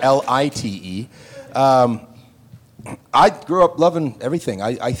 L-I-T-E. I grew up loving everything.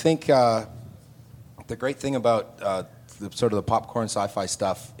 I think the great thing about the popcorn sci-fi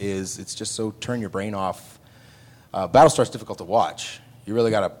stuff is it's just so turn your brain off. Battlestar's difficult to watch. You really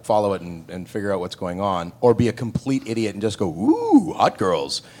got to follow it and figure out what's going on, or be a complete idiot and just go, "Ooh, hot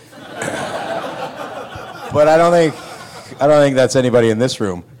girls." But I don't think that's anybody in this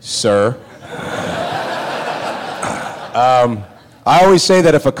room, sir. I always say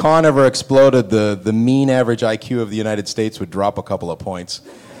that if a con ever exploded, the mean average IQ of the United States would drop a couple of points.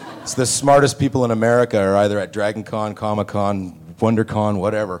 It's the smartest people in America are either at Dragon Con, Comic Con, WonderCon,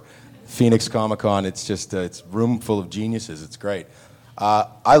 whatever, Phoenix Comic Con. It's just it's a room full of geniuses. It's great.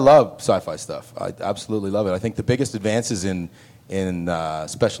 I love sci-fi stuff. I absolutely love it. I think the biggest advances in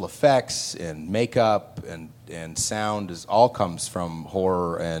special effects and makeup and sound all comes from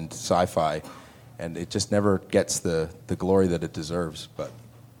horror and sci-fi, and it just never gets the glory that it deserves. But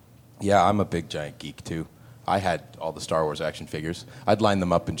yeah, I'm a big giant geek too. I had all the Star Wars action figures. I'd line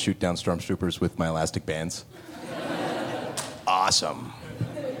them up and shoot down stormtroopers with my elastic bands. Awesome.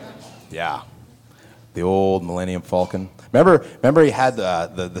 Yeah. The old Millennium Falcon. Remember he had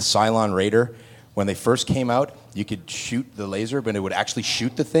the Cylon Raider? When they first came out, you could shoot the laser, but it would actually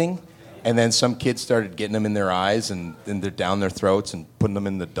shoot the thing. And then some kids started getting them in their eyes and they're down their throats and putting them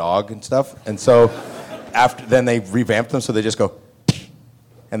in the dog and stuff. And so then they revamped them so they just go,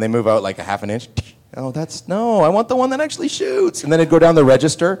 and they move out like a half an inch. Oh, I want the one that actually shoots. And then it'd go down the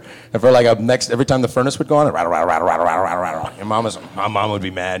register, and for like every time the furnace would go on, rattle, rattle, rattle, rattle, rattle, rattle, rattle. My mom would be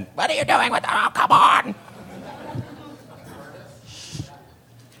mad. What are you doing with that? Oh, come on.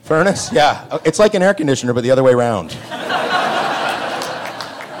 Furnace? Yeah. It's like an air conditioner, but the other way around.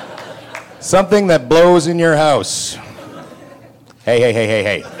 Something that blows in your house.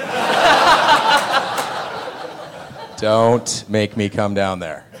 Hey. Don't make me come down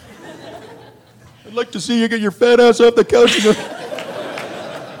there. I'd like to see you get your fat ass off the couch.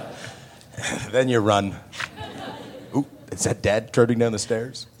 Then you run. Ooh, is that Dad trotting down the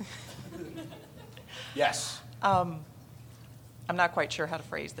stairs? Yes. I'm not quite sure how to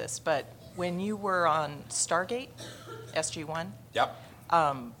phrase this, but when you were on Stargate, SG-1, yep.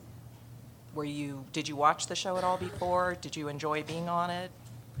 Did you watch the show at all before? Did you enjoy being on it,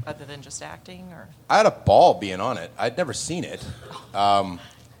 other than just acting? Or I had a ball being on it. I'd never seen it.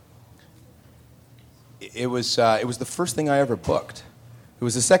 It was the first thing I ever booked. It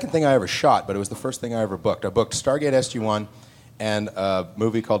was the second thing I ever shot, but it was the first thing I ever booked. I booked Stargate SG-1 and a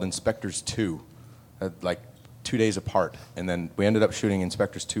movie called Inspectors 2, like 2 days apart. And then we ended up shooting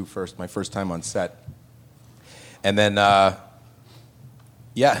Inspectors 2 first, my first time on set. And then, the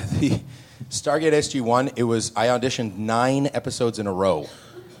Stargate SG-1, I auditioned 9 episodes in a row.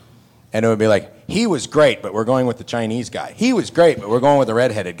 And it would be like, he was great, but we're going with the Chinese guy. He was great, but we're going with the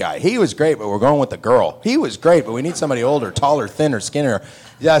redheaded guy. He was great, but we're going with the girl. He was great, but we need somebody older, taller, thinner, skinnier.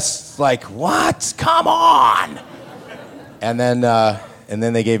 Just like, what? Come on! And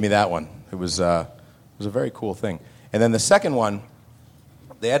then they gave me that one. It was a very cool thing. And then the second one,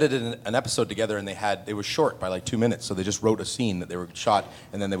 they edited an episode together, and it was short by like 2 minutes, so they just wrote a scene that they were shot,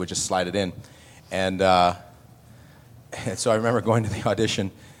 and then they would just slide it in. And so I remember going to the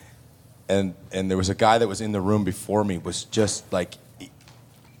audition, and there was a guy that was in the room before me, was just like,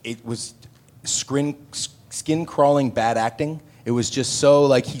 it was skin crawling bad acting. It was just so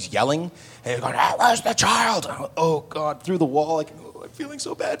like he's yelling and he's going, "Where's the child?" Oh God, through the wall, like, oh, I'm feeling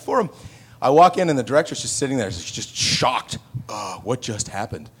so bad for him. I walk in and the director's just sitting there, just shocked. Oh, what just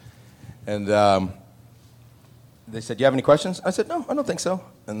happened? And they said, "You have any questions?" I said, "No, I don't think so."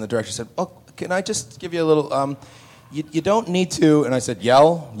 And the director said, "Oh, can I just give you a little? You don't need to." And I said,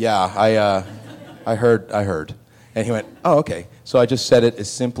 "Yell? Yeah, I heard." And he went, "Oh, okay." So I just said it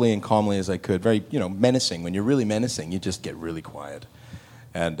as simply and calmly as I could, very, menacing. When you're really menacing, you just get really quiet.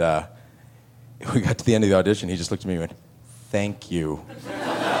 And we got to the end of the audition. He just looked at me and went, "Thank you."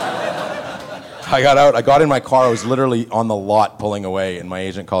 I got out. I got in my car. I was literally on the lot pulling away, and my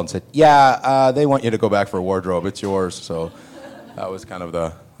agent called and said, "Yeah, they want you to go back for a wardrobe. It's yours." So that was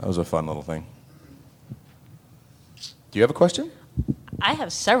that was a fun little thing. Do you have a question? I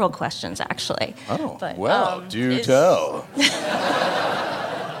have several questions, actually. Oh, but, well, do tell.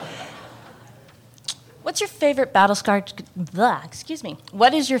 What's your favorite Battlestar... excuse me.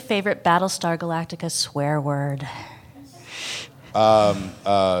 What is your favorite Battlestar Galactica swear word?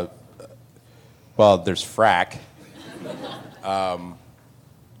 Well, there's frack.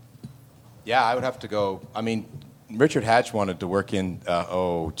 Yeah, I would have to go... I mean, Richard Hatch wanted to work in...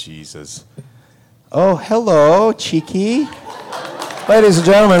 oh, Jesus. Oh, hello, cheeky. Ladies and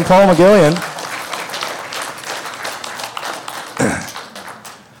gentlemen, Paul McGillion.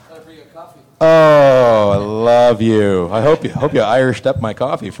 Oh, I love you. I hope you Irished up my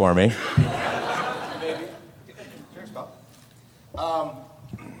coffee for me.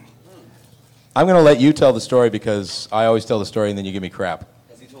 I'm going to let you tell the story because I always tell the story and then you give me crap.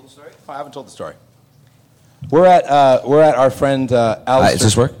 Has he told the story? I haven't told the story. We're at our friend Alistair. Does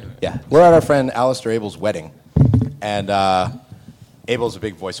this work? Yeah, we're at our friend Alistair Abel's wedding, and Abel's a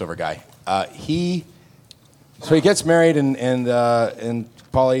big voiceover guy. He gets married, and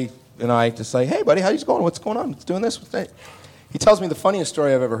Polly and I just say, "Hey, buddy, how's it going? What's going on? What's doing this? What's that?" He tells me the funniest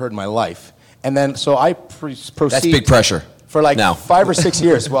story I've ever heard in my life, and then so I proceed. That's big pressure. For like now. 5 or 6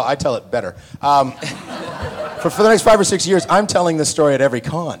 years. Well, I tell it better. For the next 5 or 6 years, I'm telling this story at every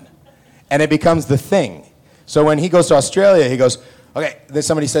con, and it becomes the thing. So when he goes to Australia, he goes, "Okay." Then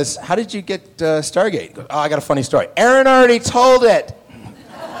somebody says, "How did you get Stargate?" He goes, "Oh, I got a funny story. Aaron already told it."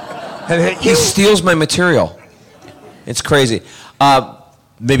 He steals my material. It's crazy.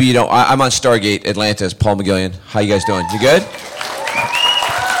 Maybe you don't. I'm on Stargate Atlantis. Paul McGillion. How you guys doing? You good?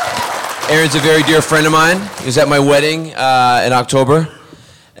 Aaron's a very dear friend of mine. He was at my wedding in October.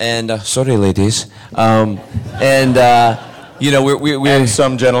 And sorry, ladies. We're and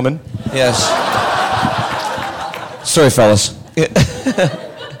some gentlemen. Yes. Sorry, fellas.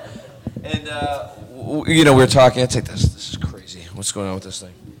 And we were talking. It's like this is crazy. What's going on with this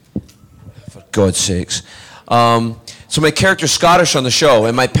thing? For God's sakes. So my character's Scottish on the show,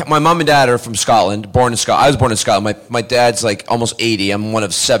 and my mom and dad are from Scotland, born in Scotland. I was born in Scotland. My dad's like almost 80. I'm one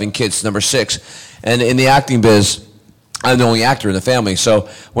of 7 kids, number 6. And in the acting biz, I'm the only actor in the family. So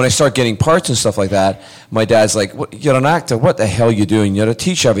when I start getting parts and stuff like that, my dad's like, "You're an actor. What the hell are you doing? You're a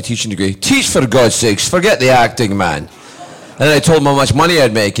teacher. I have a teaching degree. Teach, for God's sakes. Forget the acting, man." And then I told him how much money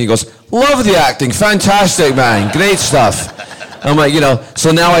I'd make. He goes, "Love the acting. Fantastic, man. Great stuff." I'm like,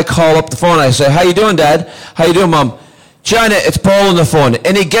 so now I call up the phone. I say, "How you doing, Dad? How you doing, Mom?" "Janet, it's Paul on the phone.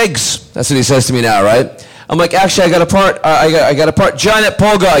 Any gigs?" That's what he says to me now, right? I'm like, "Actually, I got a part. I got a part. Janet,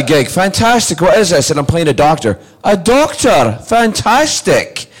 Paul got a gig. Fantastic. What is it?" I said, "I'm playing a doctor." "A doctor?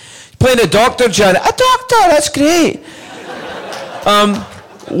 Fantastic. Playing a doctor, Janet?" "A doctor? That's great."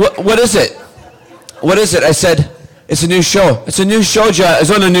 What is it? What is it? I said, "It's a new show." "It's a new show, Janet.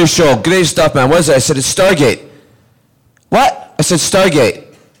 It's on a new show. Great stuff, man. What is it?" I said, "It's Stargate." "What?" I said, "Stargate."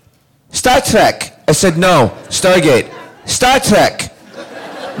 "Star Trek." I said, "No, Stargate." "Star Trek."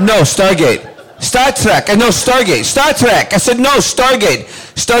 "No, Stargate." "Star Trek." "I know, Stargate." "Star Trek." I said, "No, Stargate.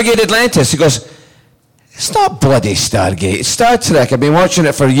 Stargate Atlantis." He goes, "It's not bloody Stargate. It's Star Trek. I've been watching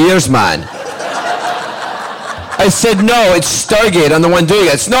it for years, man." I said, "No, it's Stargate. I'm the one doing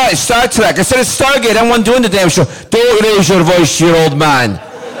it." "It's not. It's Star Trek." I said, "It's Stargate. I'm the one doing the damn show." "Don't raise your voice, you old man.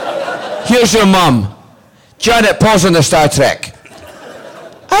 Here's your mum. Janet, Paul's on the Star Trek."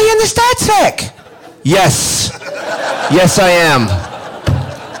 "Are you on the Star Trek?" "Yes. Yes, I am."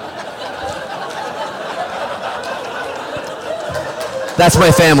 That's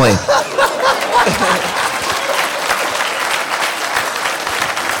my family.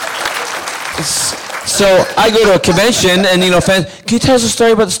 So I go to a convention, and fans, can you tell us a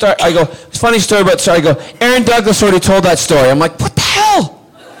story about the star? I go, funny story about the star. I go, Aaron Douglas already told that story. I'm like, what the hell?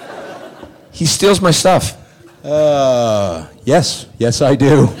 He steals my stuff. Yes, I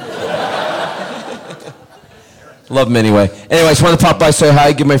do. Love him anyway. Anyway, I just wanted to pop by, say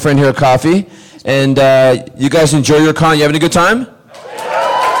hi, give my friend here a coffee, and you guys enjoy your con. You having a good time?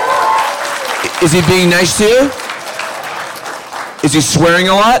 Is he being nice to you? Is he swearing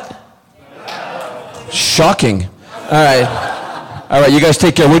a lot? Shocking. All right, you guys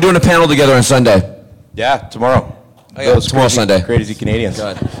take care. We're doing a panel together on Sunday. Yeah, tomorrow. Tomorrow Sunday. Crazy Canadians.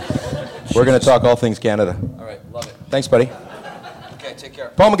 God. We're going to talk all things Canada. All right, love it. Thanks, buddy. Okay, take care.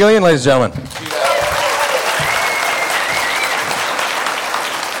 Paul McGillion, ladies and gentlemen.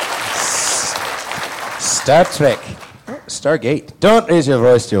 Star Trek. Stargate. Don't raise your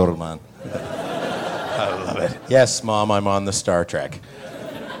voice to old man. I love it. Yes, Mom, I'm on the Star Trek.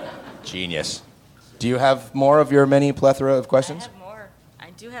 Genius. Do you have more of your many plethora of questions?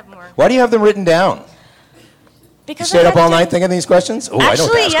 I do have more. Why do you have them written down? Because you stayed up all night thinking of these questions? Oh, Actually,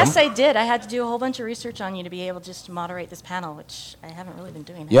 I don't yes, ask them. I did. I had to do a whole bunch of research on you to be able just to moderate this panel, which I haven't really been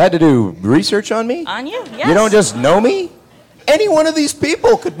doing. You had to do research on me? On you? Yes. You don't just know me? Any one of these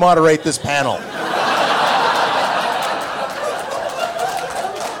people could moderate this panel.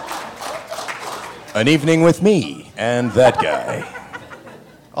 An evening with me and that guy.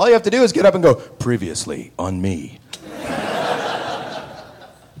 All you have to do is get up and go, previously on me.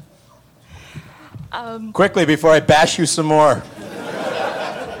 Quickly, before I bash you some more.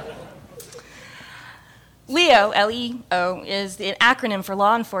 LEO, L-E-O, is an acronym for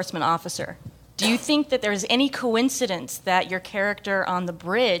law enforcement officer. Do you think that there's any coincidence that your character on the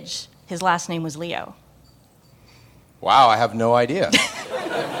bridge, his last name was Leo? Wow, I have no idea.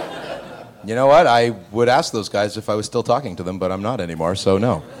 You know what? I would ask those guys if I was still talking to them, but I'm not anymore, so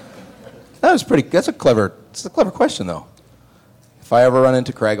no. That's a clever question, though. If I ever run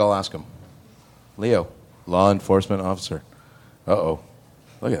into Craig, I'll ask him. Leo, law enforcement officer. Uh-oh.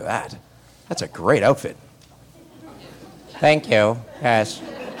 Look at that. That's a great outfit. Thank you. Yes.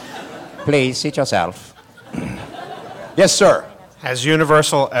 Please, seat yourself. Yes, sir. Has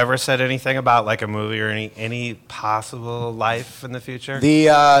Universal ever said anything about like a movie or any possible life in the future?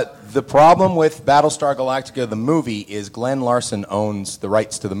 The problem with Battlestar Galactica, the movie, is Glenn Larson owns the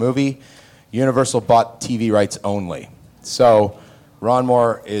rights to the movie. Universal bought TV rights only. So Ron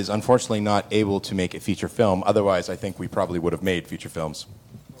Moore is unfortunately not able to make a feature film. Otherwise, I think we probably would have made feature films.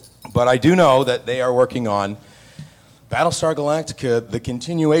 But I do know that they are working on Battlestar Galactica, the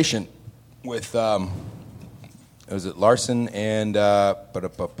continuation with... was it Larson and,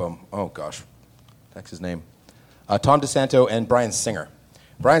 oh gosh, that's his name. Tom DeSanto and Bryan Singer.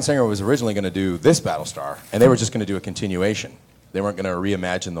 Bryan Singer was originally going to do this Battlestar, and they were just going to do a continuation. They weren't going to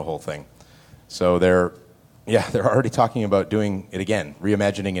reimagine the whole thing. So they're already talking about doing it again,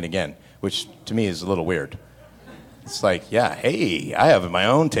 reimagining it again, which to me is a little weird. It's like, yeah, hey, I have my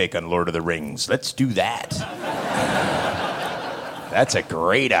own take on Lord of the Rings. Let's do that. That's a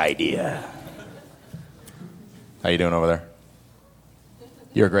great idea. How you doing over there?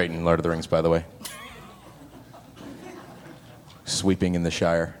 You're great in Lord of the Rings, by the way. Sweeping in the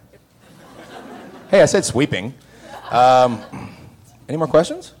Shire. Hey, I said sweeping. Any more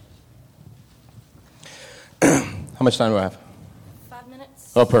questions? How much time do I have? 5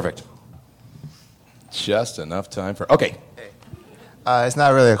 minutes. Oh, perfect. Just enough time for... Okay. It's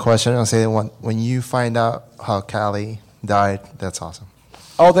not really a question. I'll say when you find out how Callie died, that's awesome.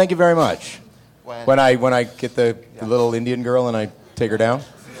 Oh, thank you very much. When I get the little Indian girl and I take her down?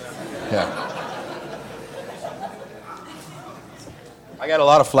 Yeah. I got a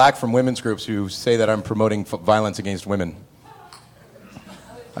lot of flack from women's groups who say that I'm promoting violence against women.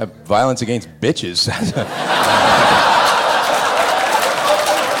 Violence against bitches.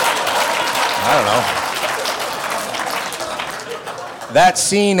 I don't know. That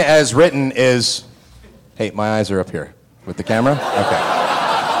scene as written is... Hey, my eyes are up here. With the camera? Okay.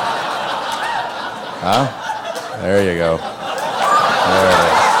 Huh? There you go.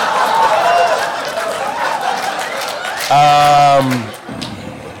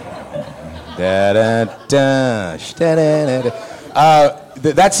 There it is.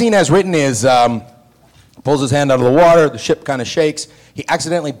 That scene as written is pulls his hand out of the water, the ship kind of shakes, he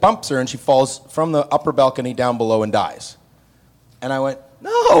accidentally bumps her and she falls from the upper balcony down below and dies. And I went,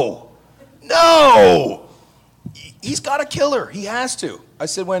 no! He's got to kill her. He has to. I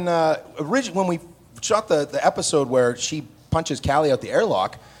said when we shot the episode where she punches Callie out the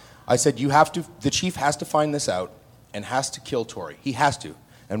airlock, I said the chief has to find this out and has to kill Tori. He has to.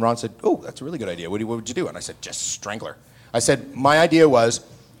 And Ron said, oh, that's a really good idea. What would you do? And I said, just strangle her. I said, my idea was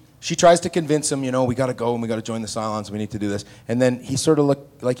she tries to convince him, we got to go and we got to join the Cylons. We need to do this. And then he sort of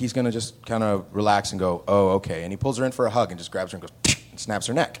looked like he's going to just kind of relax and go, oh, okay. And he pulls her in for a hug and just grabs her and goes, and snaps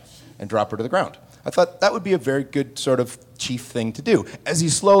her neck and drop her to the ground. I thought that would be a very good sort of chief thing to do as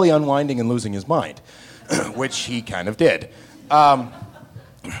he's slowly unwinding and losing his mind, which he kind of did.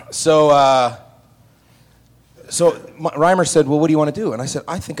 So Reimer said, well, what do you want to do? And I said,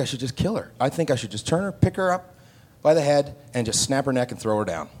 I think I should just kill her. I think I should just turn her, pick her up by the head, and just snap her neck and throw her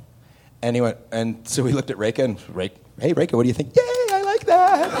down. And he went, and so we looked at Reka, and hey, Reka, what do you think? Yay, I like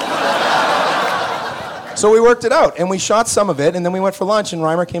that. So we worked it out, and we shot some of it, and then we went for lunch, and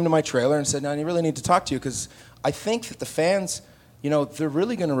Reimer came to my trailer and said, now, you really need to talk to you, because I think that the fans, they're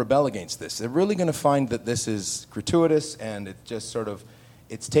really going to rebel against this. They're really going to find that this is gratuitous, and it just sort of,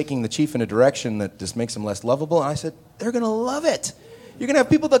 it's taking the chief in a direction that just makes him less lovable. And I said, they're going to love it. You're going to have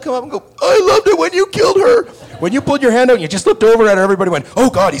people that come up and go, I loved it when you killed her. When you pulled your hand out and you just looked over at her, everybody went, oh,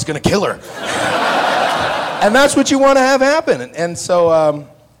 God, he's going to kill her. And that's what you want to have happen. And so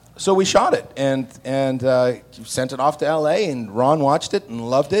we shot it and sent it off to L.A., and Ron watched it and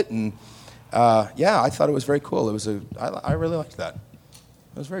loved it. And, I thought it was very cool. I really liked that.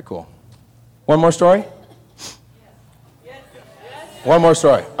 It was very cool. One more story? One more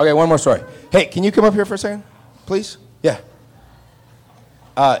story. Okay, one more story. Hey, can you come up here for a second, please? Yeah.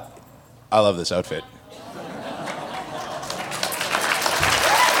 I love this outfit.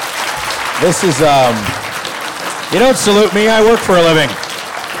 This is, you don't salute me, I work for a living.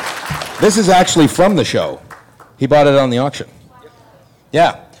 This is actually from the show. He bought it on the auction.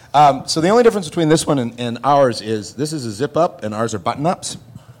 Yeah. So the only difference between this one and ours is this is a zip up and ours are button ups,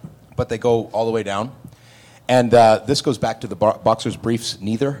 but they go all the way down. And this goes back to the boxer's briefs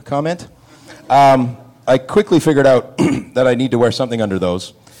neither comment. I quickly figured out that I need to wear something under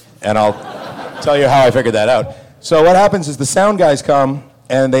those, and I'll tell you how I figured that out. So what happens is the sound guys come,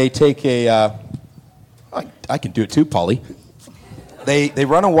 and they take I can do it too, Polly. They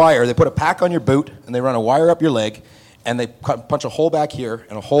run a wire, they put a pack on your boot, and they run a wire up your leg, and they punch a hole back here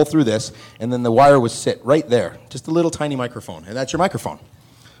and a hole through this, and then the wire would sit right there, just a little tiny microphone, and that's your microphone.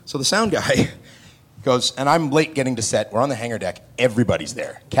 So the sound guy goes, and I'm late getting to set, we're on the hangar deck, everybody's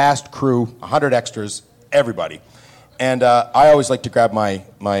there. Cast, crew, 100 extras, everybody. And I always like to grab my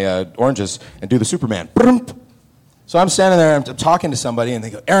oranges and do the Superman. So I'm standing there, I'm talking to somebody, and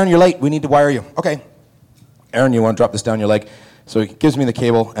they go, Aaron, you're late, we need to wire you. Okay. Aaron, you want to drop this down your leg? So he gives me the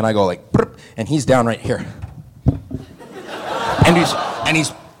cable, and I go like, and he's down right here. And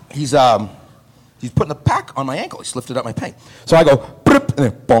he's putting the pack on my ankle. He's lifted up my pant. So I go, and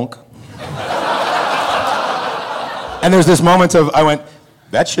then bonk. And there's this moment of, I went,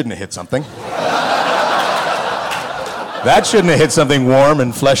 that shouldn't have hit something. That shouldn't have hit something warm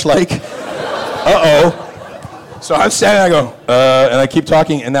and flesh-like. Uh-oh. So I'm standing, I go, and I keep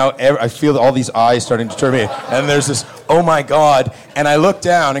talking, and now I feel all these eyes starting to turn me. And there's this, oh my God. And I look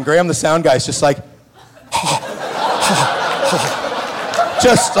down, and Graham, the sound guy, is just like,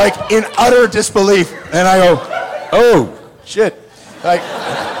 just like in utter disbelief. And I go, oh, shit. Like,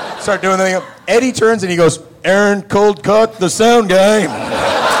 start doing the thing. Eddie turns and he goes, Aaron Coldcock, the sound guy.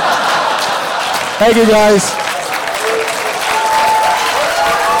 Thank you, guys.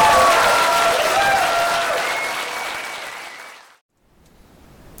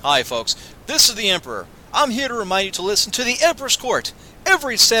 Hi, folks. This is the Emperor. I'm here to remind you to listen to The Emperor's Court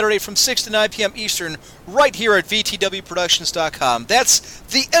every Saturday from 6 to 9 p.m. Eastern right here at VTWProductions.com. That's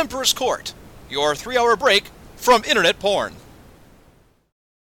The Emperor's Court, your 3-hour break from internet porn.